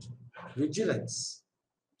full-fledged vigilance.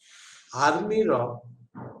 Army ro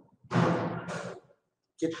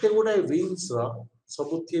kette guday wings ro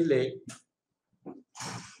sabu thile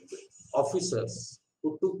officers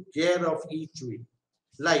who took care of each wing,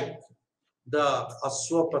 like the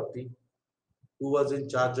Aswapati, who was in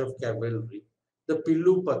charge of cavalry, the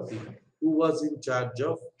Pillupati, who was in charge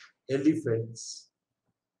of elephants,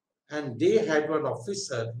 and they had one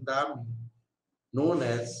officer in the army known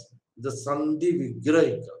as the Sandhi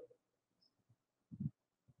Vigrahika,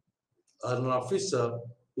 an officer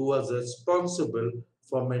who was responsible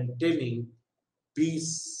for maintaining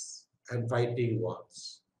peace and fighting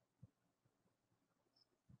wars.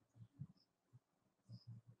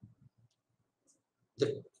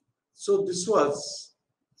 So this was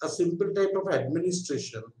a simple type of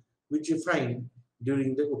administration which you find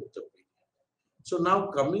during the Gupta period. So now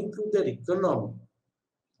coming to their economy,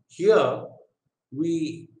 here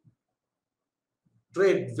we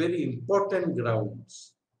tread very important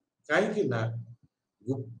grounds. Kaiki na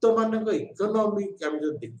Gupta mananga economy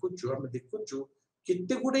ଆମେ ଦେଖୁଛୁ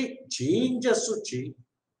କେତେ ଗୁଡେ change ଆସୁଛି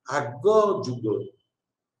ଆଗ ଯୁଗରୁ,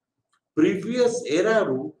 previous era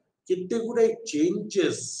ରୁ କେତେ ଗୁଡେ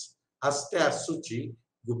changes ଆସ୍ତେ ଆସୁଛି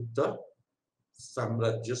ଗୁପ୍ତ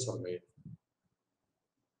ସାମ୍ରାଜ୍ୟ ସମୟରେ.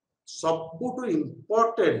 ସବୁଠୁ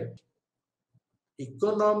important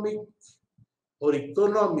economic or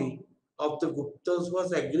economy of the Guptas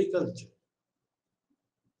was agriculture.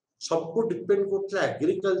 ସବୁ depend କରୁଥିଲା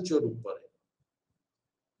agriculture ଉପରେ.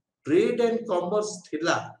 Trade and commerce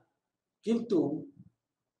ଥିଲା, କିନ୍ତୁ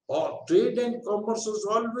trade and commerce was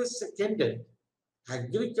always secondary.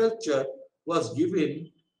 Agriculture was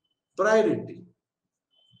given priority,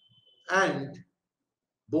 and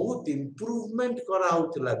बहुत improvement करा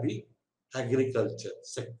होतला भी agriculture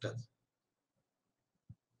sector.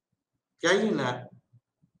 कहीं ना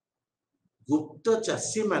गुप्त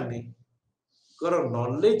चाषी माने कर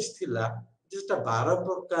knowledge थिला जिसटा 12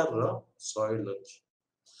 प्रकार रो soil अछि.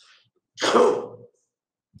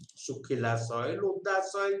 सुखिला soil, उदा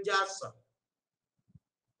soil, जा soil.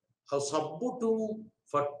 और सबुठु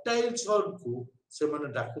fertile soil को से माने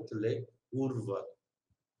डाकुतले उर्वर.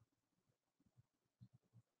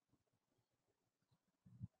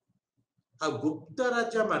 Gupta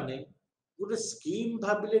Raja mane ଗୋଟେ scheme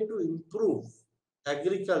ଭାବିଲେ to improve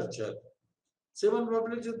agriculture. ସେମାନେ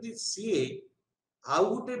ଭାବିଲେ ଯଦି ସିଏ ଆଉ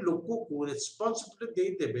ଗୋଟେ ଲୋକକୁ responsibility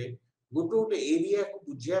ଦେଇଦେବେ ଗୋଟେ area କୁ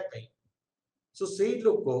ବୁଝିବା ପାଇଁ, so ସେଇ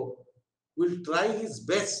ଲୋକ will try his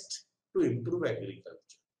best to improve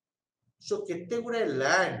agriculture. So କେତେ ଗୁଡାଏ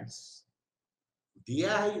lands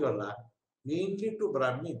ଦିଆ ହେଇଗଲା mainly to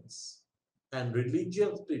Brahmins and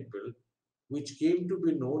religious people, which came to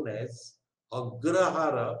be known as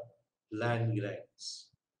Agrahara land grants.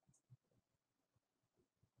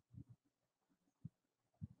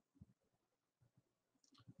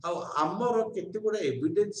 ଆଉ ଆମର କେତେ ଗୁଡା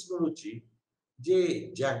evidence ମିଳୁଛି ଯେ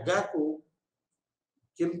ଜାଗାକୁ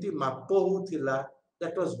କେମିତି ମାପ ହଉଥିଲା,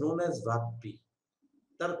 that was known as Vapi.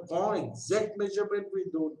 ତାର କଣ exact measurement we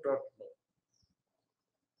don't know.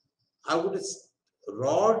 ଆଉ ଗୋଟେ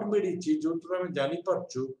rod ମିଳିଛି ଯୋଉଥିରୁ ଆମେ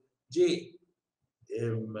ଜାଣିପାରୁଛୁ ଯେ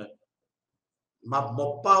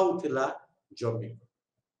ମପା ହଉଥିଲା ଜମି.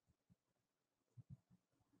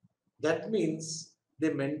 That means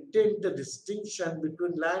they maintained the distinction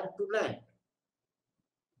between land to land.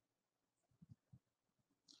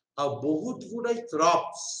 ଆଉ ବହୁତ ଗୁଡାଏ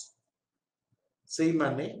crops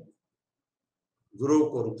ସେଇମାନେ grow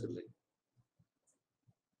କରୁଥିଲେ.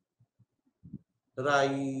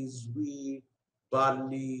 Rice, wheat,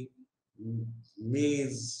 barley,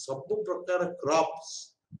 maize, ସବୁ ପ୍ରକାର crops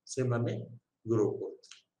ସେମାନେ grow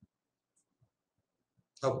କରୁଥିଲେ.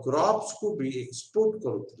 ଆଉ क्रॉप्स को भी एक्सपोर्ट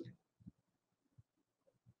କରୁଥିଲେ।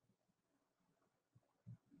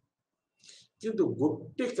 କିନ୍ତୁ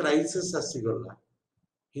ଗୋଟେ କ୍ରାइसिस ଆସିଗଲା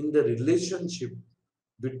in the relationship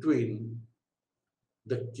between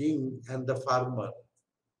the king and the farmer.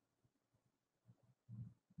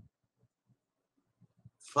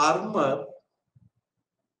 Farmer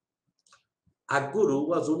aguru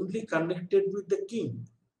was only connected with the king.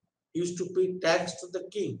 He used to pay tax to the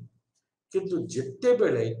king. କିନ୍ତୁ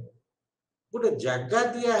ଯେତେବେଳେ ଗୋଟେ ଜାଗା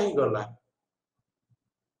ଦିଆ ହେଇଗଲା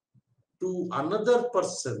to another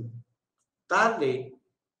person, ତାହେଲେ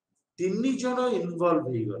ତିନି ଜଣ ଇନଭଲ୍ଭ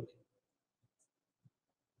ହେଇଗଲେ।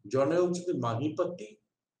 ଜଣେ ହଉଛନ୍ତି ମାହିପତି,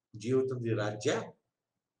 ଯିଏ ହଉଛନ୍ତି ରାଜା,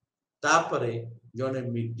 ତାପରେ ଜଣେ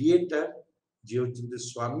ମିଡିଏଟର, ଯିଏ ହଉଛନ୍ତି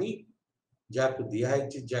ସ୍ୱାମୀ, ଯାହାକୁ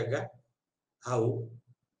ଦିଆହେଇଛି ଜାଗା, ଆଉ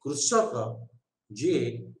କୃଷକ, ଯିଏ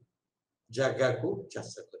ଜାଗାକୁ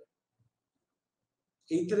ଚାଷ କରେ।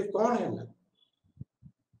 ଏଇଥିରେ କଣ ହେଲା,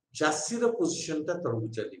 ଚାଷୀର ପୋଜିସନଟା ତଳକୁ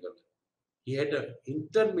ଚାଲିଗଲା। He had an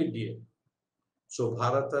intermediate. So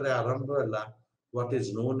ଭାରତରେ ଆରମ୍ଭ ହେଲା what is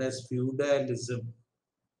known as feudalism.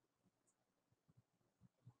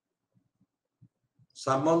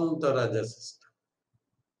 Samanta Raja system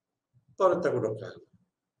ପରେ ତାକୁ ରଖା ହେଲା।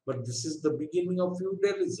 But this is the beginning of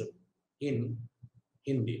feudalism in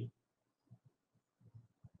India.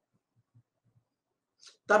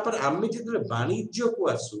 ତାପରେ ଆମେ ଯେତେବେଳେ ବାଣିଜ୍ୟକୁ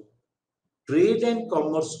ଆସୁ, ट्रेड एंड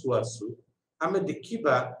कॉमर्स को आसु, आमे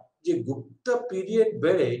देखिबा जे गुप्त पीरियड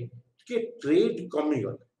बेले के ट्रेड कमी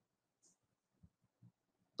गला।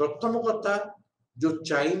 प्रथम कथा जो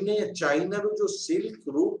चाइना रो जो सिल्क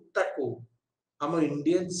रूट ताको हम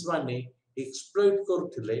इंडियंस माने एक्सप्लॉइट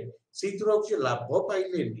करथिले, सीतरो के लाभ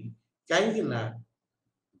पाइलेनी, काहे ना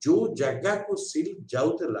जो जगह को सिल्क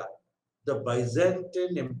जाउतला द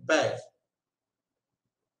बाइजेंटाइन एम्पायर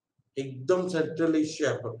एकदम सेंट्रल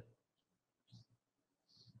एशिया पर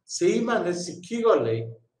सेही माने शिखी गले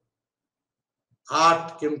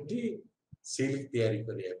आर्ट केमती सिल्क तैयारी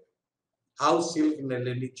करिया, हाउ सिल्क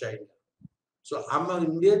नेलेनी चाइना। सो आम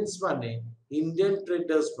इंडियंस माने इंडियन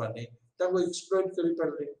ट्रेडर्स माने ताको एक्सप्लॉइट करि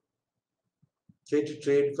पारले, सेठी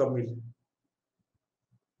ट्रेड कमिल।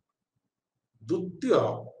 द्वितीय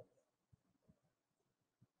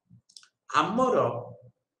आमर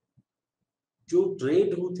जो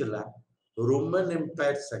ट्रेड होतिला रोमन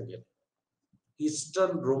एम्पायर संगे,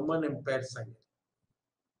 ईस्टर्न रोमन एम्पायर संगे,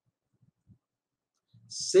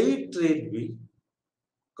 से ट्रेड भी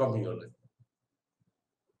कमी गले।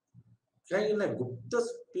 कहीं ना गुप्त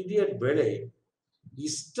पीरियड बेले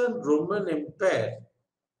ईस्टर्न रोमन एम्पायर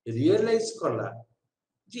रियलाइज कला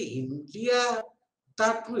जे इंडिया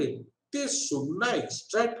ताठु एते सुना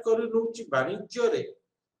एक्सट्रैक्ट करि नउची वाणिज्य रे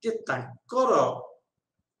जे ताकर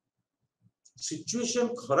सिचुएशन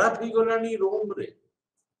खराब ही गलानी रोम रे।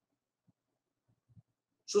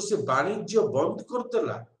 सो से वाणिज्य बंद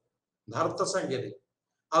करतला भारत संगे रे।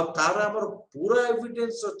 आ तार हमर पूरा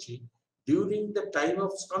एविडेंस अछि during the time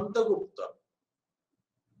of Skandagupta,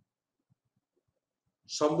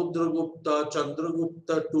 Samudragupta,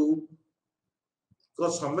 Chandragupta to को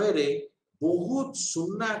समय रे बहुत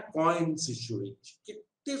सुना कॉइन्स इश्यू होइछि।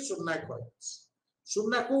 किते सुना कॉइन्स,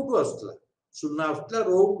 सुना कोठु आस्तला, सुना आस्तला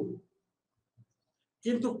रोम।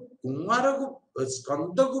 किंतु कुमार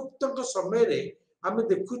स्कंदगुप्त को समय रे हमें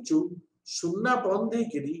देखुचु सुना बंद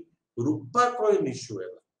हेकरी रूपा कॉइन इश्यू है,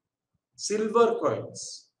 सिल्वर कॉइन्स।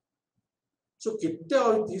 सो किते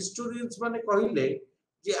हिस्टोरियंस माने कहिले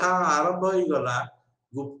जे आरंभ हो गला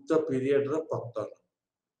गुप्त पीरियड रो पतन।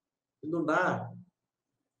 किंतु ना,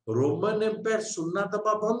 रोमन एम्पायर सुना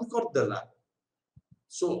दबा बंद कर देला।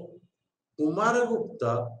 सो कुमार गुप्त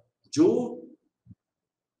जो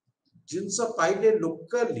जिनस पाइले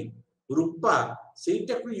लोकली रूपा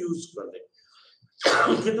सेटा को यूज करले,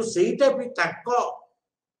 किंतु सेटा भी ताको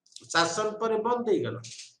शासन पर बंद हो गला।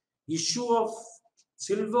 Issue of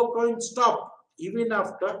silver coin stopped even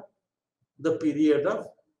after the period of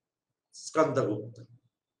Skandagupta.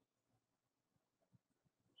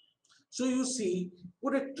 So you see,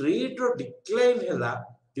 what a trade or decline hela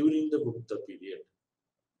during the Gupta period.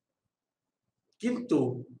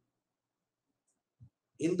 Kintu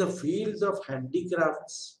in the field of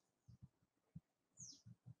handicrafts,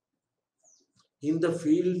 in the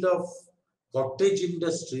field of cottage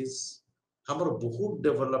industries, हमर बहुत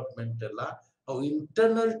development हला और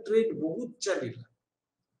internal trade बहुत चलिला।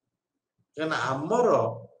 कहना हमर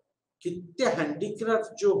किते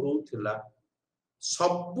handicraft जो होथिला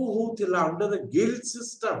सबु होथिला अंडर द गिल्ड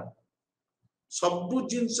सिस्टम। सबु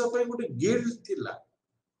जिंस पे गोटे गिल्ड थिला,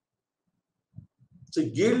 से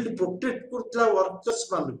गिल्ड प्रोटेक्ट करथला वर्कर्स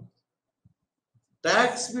मानु,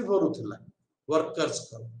 टैक्स भी भरुथिला। वर्कर्स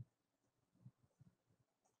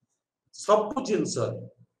सब जिनस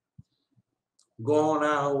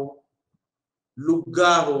गहना हो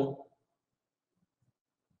लुगा हो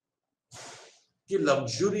कि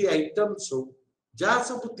लग्जरी आइटम्स हो जहाँ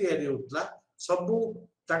सब तैयारी होतला सब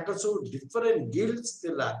ताका सब डिफरेंट गिल्ड्स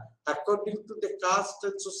थिला according to the cast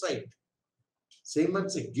and society से मन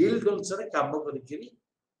से गिल्ड अनुसार काम करिकरी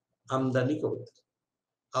आमदानी करते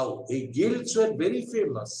how a guilds were very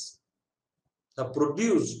famous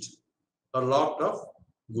produced a lot of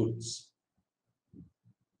goods.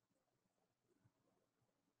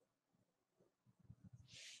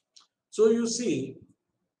 So you see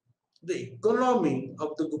the economy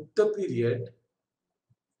of the Gupta period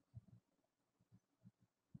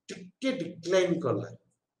decline kala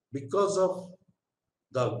because of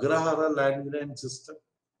the Agrahara land grant system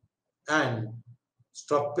and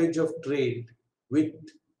stoppage of trade with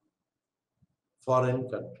foreign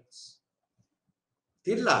countries.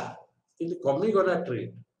 Tilla, in the Komigona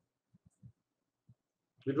trade,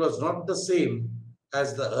 it was not the same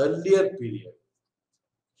as the earlier period.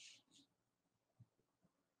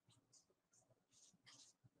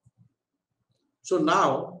 So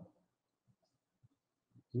now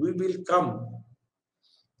we will come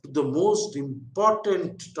to the most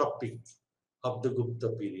important topic of the Gupta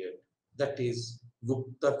period, that is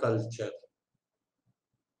Gupta culture.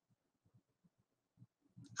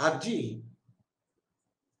 Aji,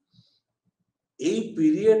 a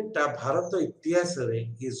period ta Bharata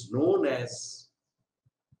itihasare is known as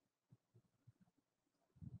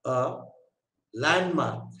a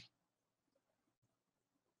landmark,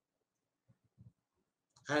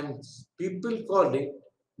 and people call it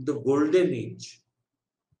the golden age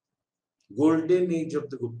of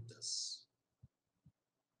the Guptas.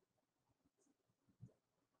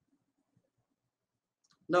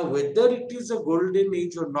 Now, whether it is a golden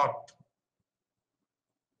age or not,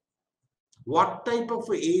 what type of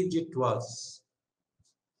age it was,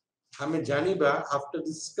 hame janiba after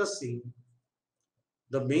discussing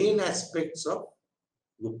the main aspects of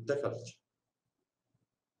Gupta culture.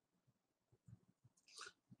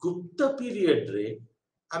 Gupta period re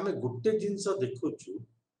ame gote jinsa dekhuchu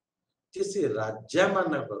जे से राजा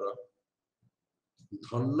मानकर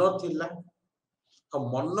धन थिला और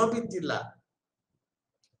मन भी थिला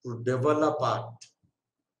to develop art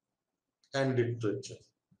and literature.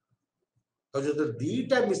 और जो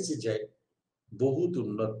दीटा मिसी जाए बहुत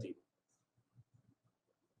उन्नति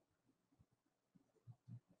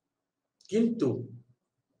किंतु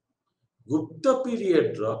गुप्त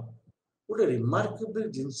पीरियड रो गोटे रिमार्केबल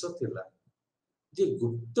जिनस थिला जे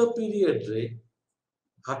गुप्त पीरियड रे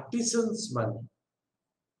आर्टिसंस माने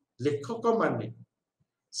लेखक माने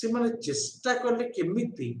से माने चेष्टा कले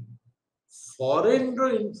केमिति फॉरेन रो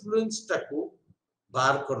इन्फ्लुएंस टाको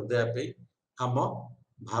बार कर दे पे हम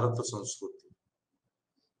भारत संस्कृति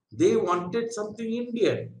they wanted something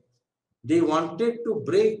Indian. They wanted to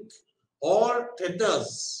break all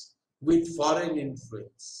tethers with foreign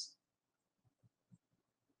influence.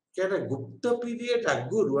 क्या गुप्त पीरियड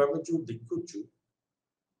आगुरु आम जो देखुचु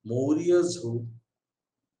मौर्यस हो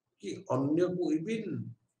कि अन्य को even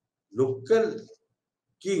local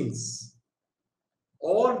Kings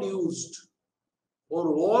all used or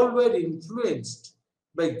all were influenced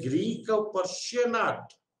by Greek or Persian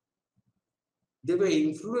art. They were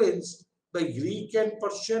influenced by Greek and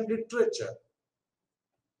Persian literature.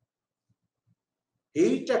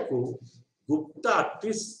 एटा को Gupta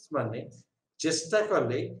artist माने चेष्टा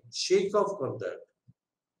कले शेक ऑफ कर दे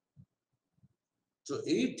तो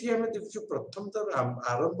एठी हमें देखछु प्रथम तर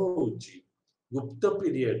आरंभ होची गुप्त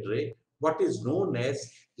पीरियड रे what is known as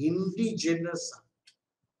indigenous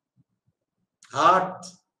art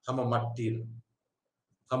हम मट्टी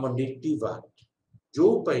हम नेटिव आर्ट जो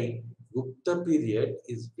पई गुप्त पीरियड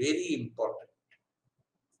इज वेरी इंपोर्टेंट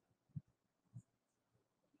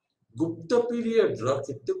गुप्त पीरियड रो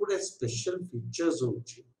केते गुडे स्पेशल फीचर्स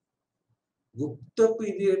होची गुप्त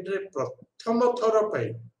पीरियड रे प्रथम थर पे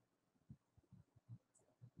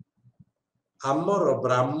हमर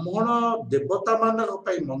ब्राह्मण देवता मानक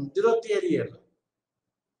पे मंदिर तैयारी हला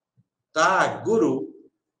ता गुरु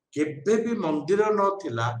केबे भी मंदिर न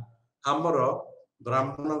थिला हमर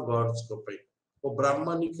ब्राह्मण गॉड्स को पे ओ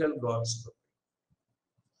ब्राह्मणिकल गॉड्स को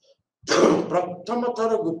प्रथम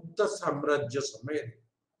थर गुप्त साम्राज्य समय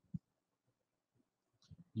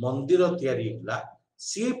मंदिर तैयारी हला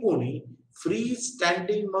सी पुनी फ्री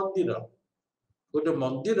स्टैंडिंग मंदिर गोटे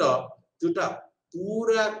मंदिर जोटा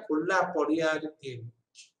पूरा खुला पड़िया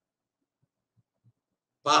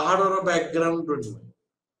पहाड़ बैकग्राउंड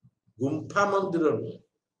गुंफा मंदिर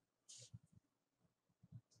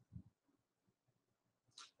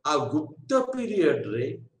ଆଉ ଗୁପ୍ତ ପିରିୟଡରେ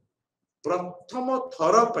ପ୍ରଥମ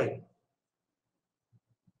ଥର ପାଇଁ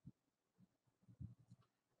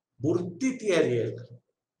ମୂର୍ତ୍ତି ତିଆରି ହେଲା।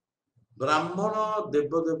 ବ୍ରାହ୍ମଣ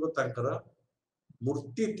ଦେବଦେବତାଙ୍କର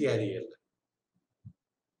ମୂର୍ତ୍ତି ତିଆରି ହେଲା।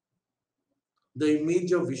 The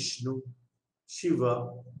image of Vishnu, Shiva,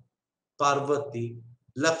 Parvati,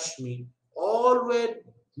 Lakshmi, all were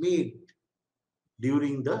made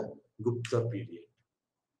during the Gupta period.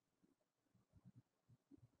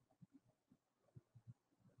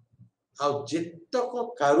 ଆଉ ଯେତକ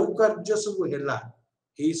କାରୁକାର୍ଯ୍ୟ ସବୁ ହେଲା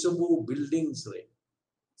ଏଇ ସବୁ ବିଲ୍ଡିଂସ୍ ରେ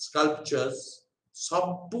ସ୍କଲ୍ପଚର୍ସ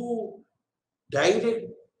ସବୁ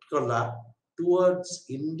ଡାଇରେକ୍ଟ କଲା ଟୁवर्ड्स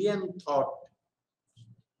Indian thought,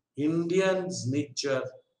 Indians nature,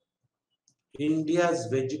 India's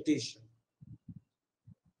vegetation.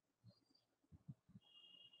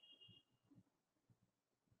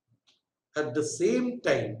 At the same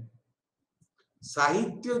time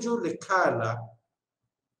साहित्य जो लिखा है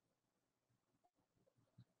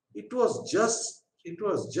it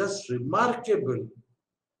was just remarkable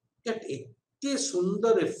that एते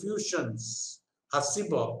सुंदर effusions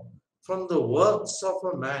आसिबो from the works of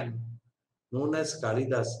a man known as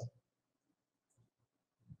Kalidasa.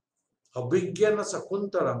 Abhigyana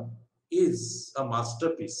Sakuntalam is a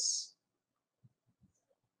masterpiece.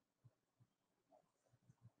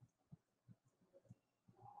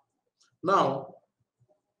 Now,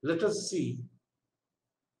 let us see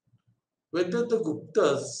whether the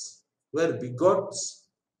Guptas were bigots.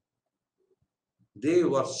 They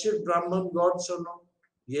worshipped Brahman gods or not.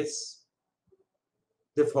 Yes,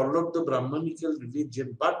 they followed the Brahmanical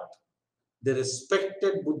religion, but they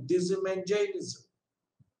respected Buddhism and Jainism.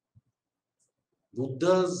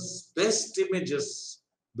 Buddha's best images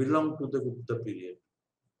belong to the Gupta period.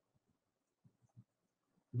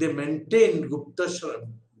 They maintained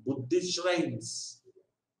Buddhist shrines,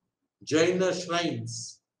 Jaina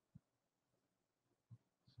shrines,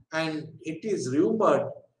 and it is rumored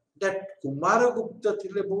that Kumaragupta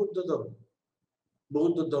thile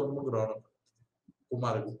Bauddha dharma grahana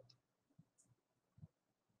Kumaragupta.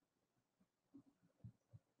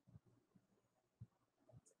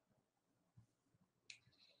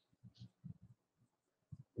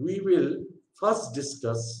 We will first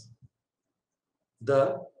discuss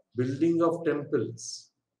the building of temples.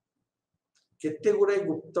 केते गुड़े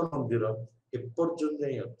गुप्त मंदिर एपर्यंत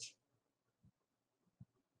जाई अछि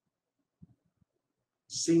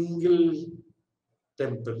single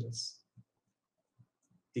temples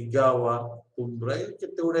Tigawa Umbrai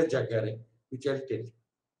केते गुड़े जगह रे which I'll tell you.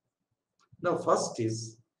 Now first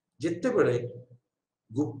is जेते बड़े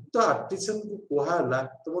गुप्ता आर्टिसन को कोहाला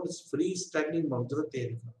तो फ्री स्टैंडिंग मंदिर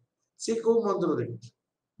तैयारी से को मंदिर देखि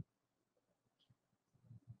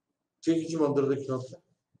से किछि मंदिर देखि नथला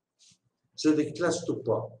से देखला स्तूप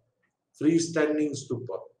फ्री स्टैंडिंग स्तूप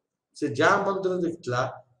से जा मंदिर देखला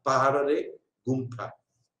पहाड़ रे गुंफा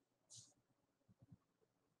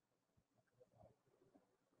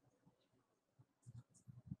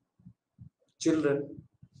children,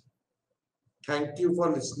 thank you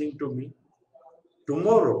for listening to me.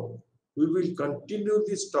 Tomorrow we will continue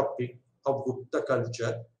this topic of Gupta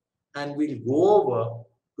culture and we'll go over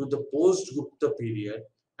to the post-Gupta period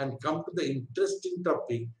and come to the interesting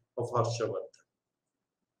topic of Harshavardhan.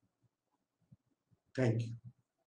 Thank you.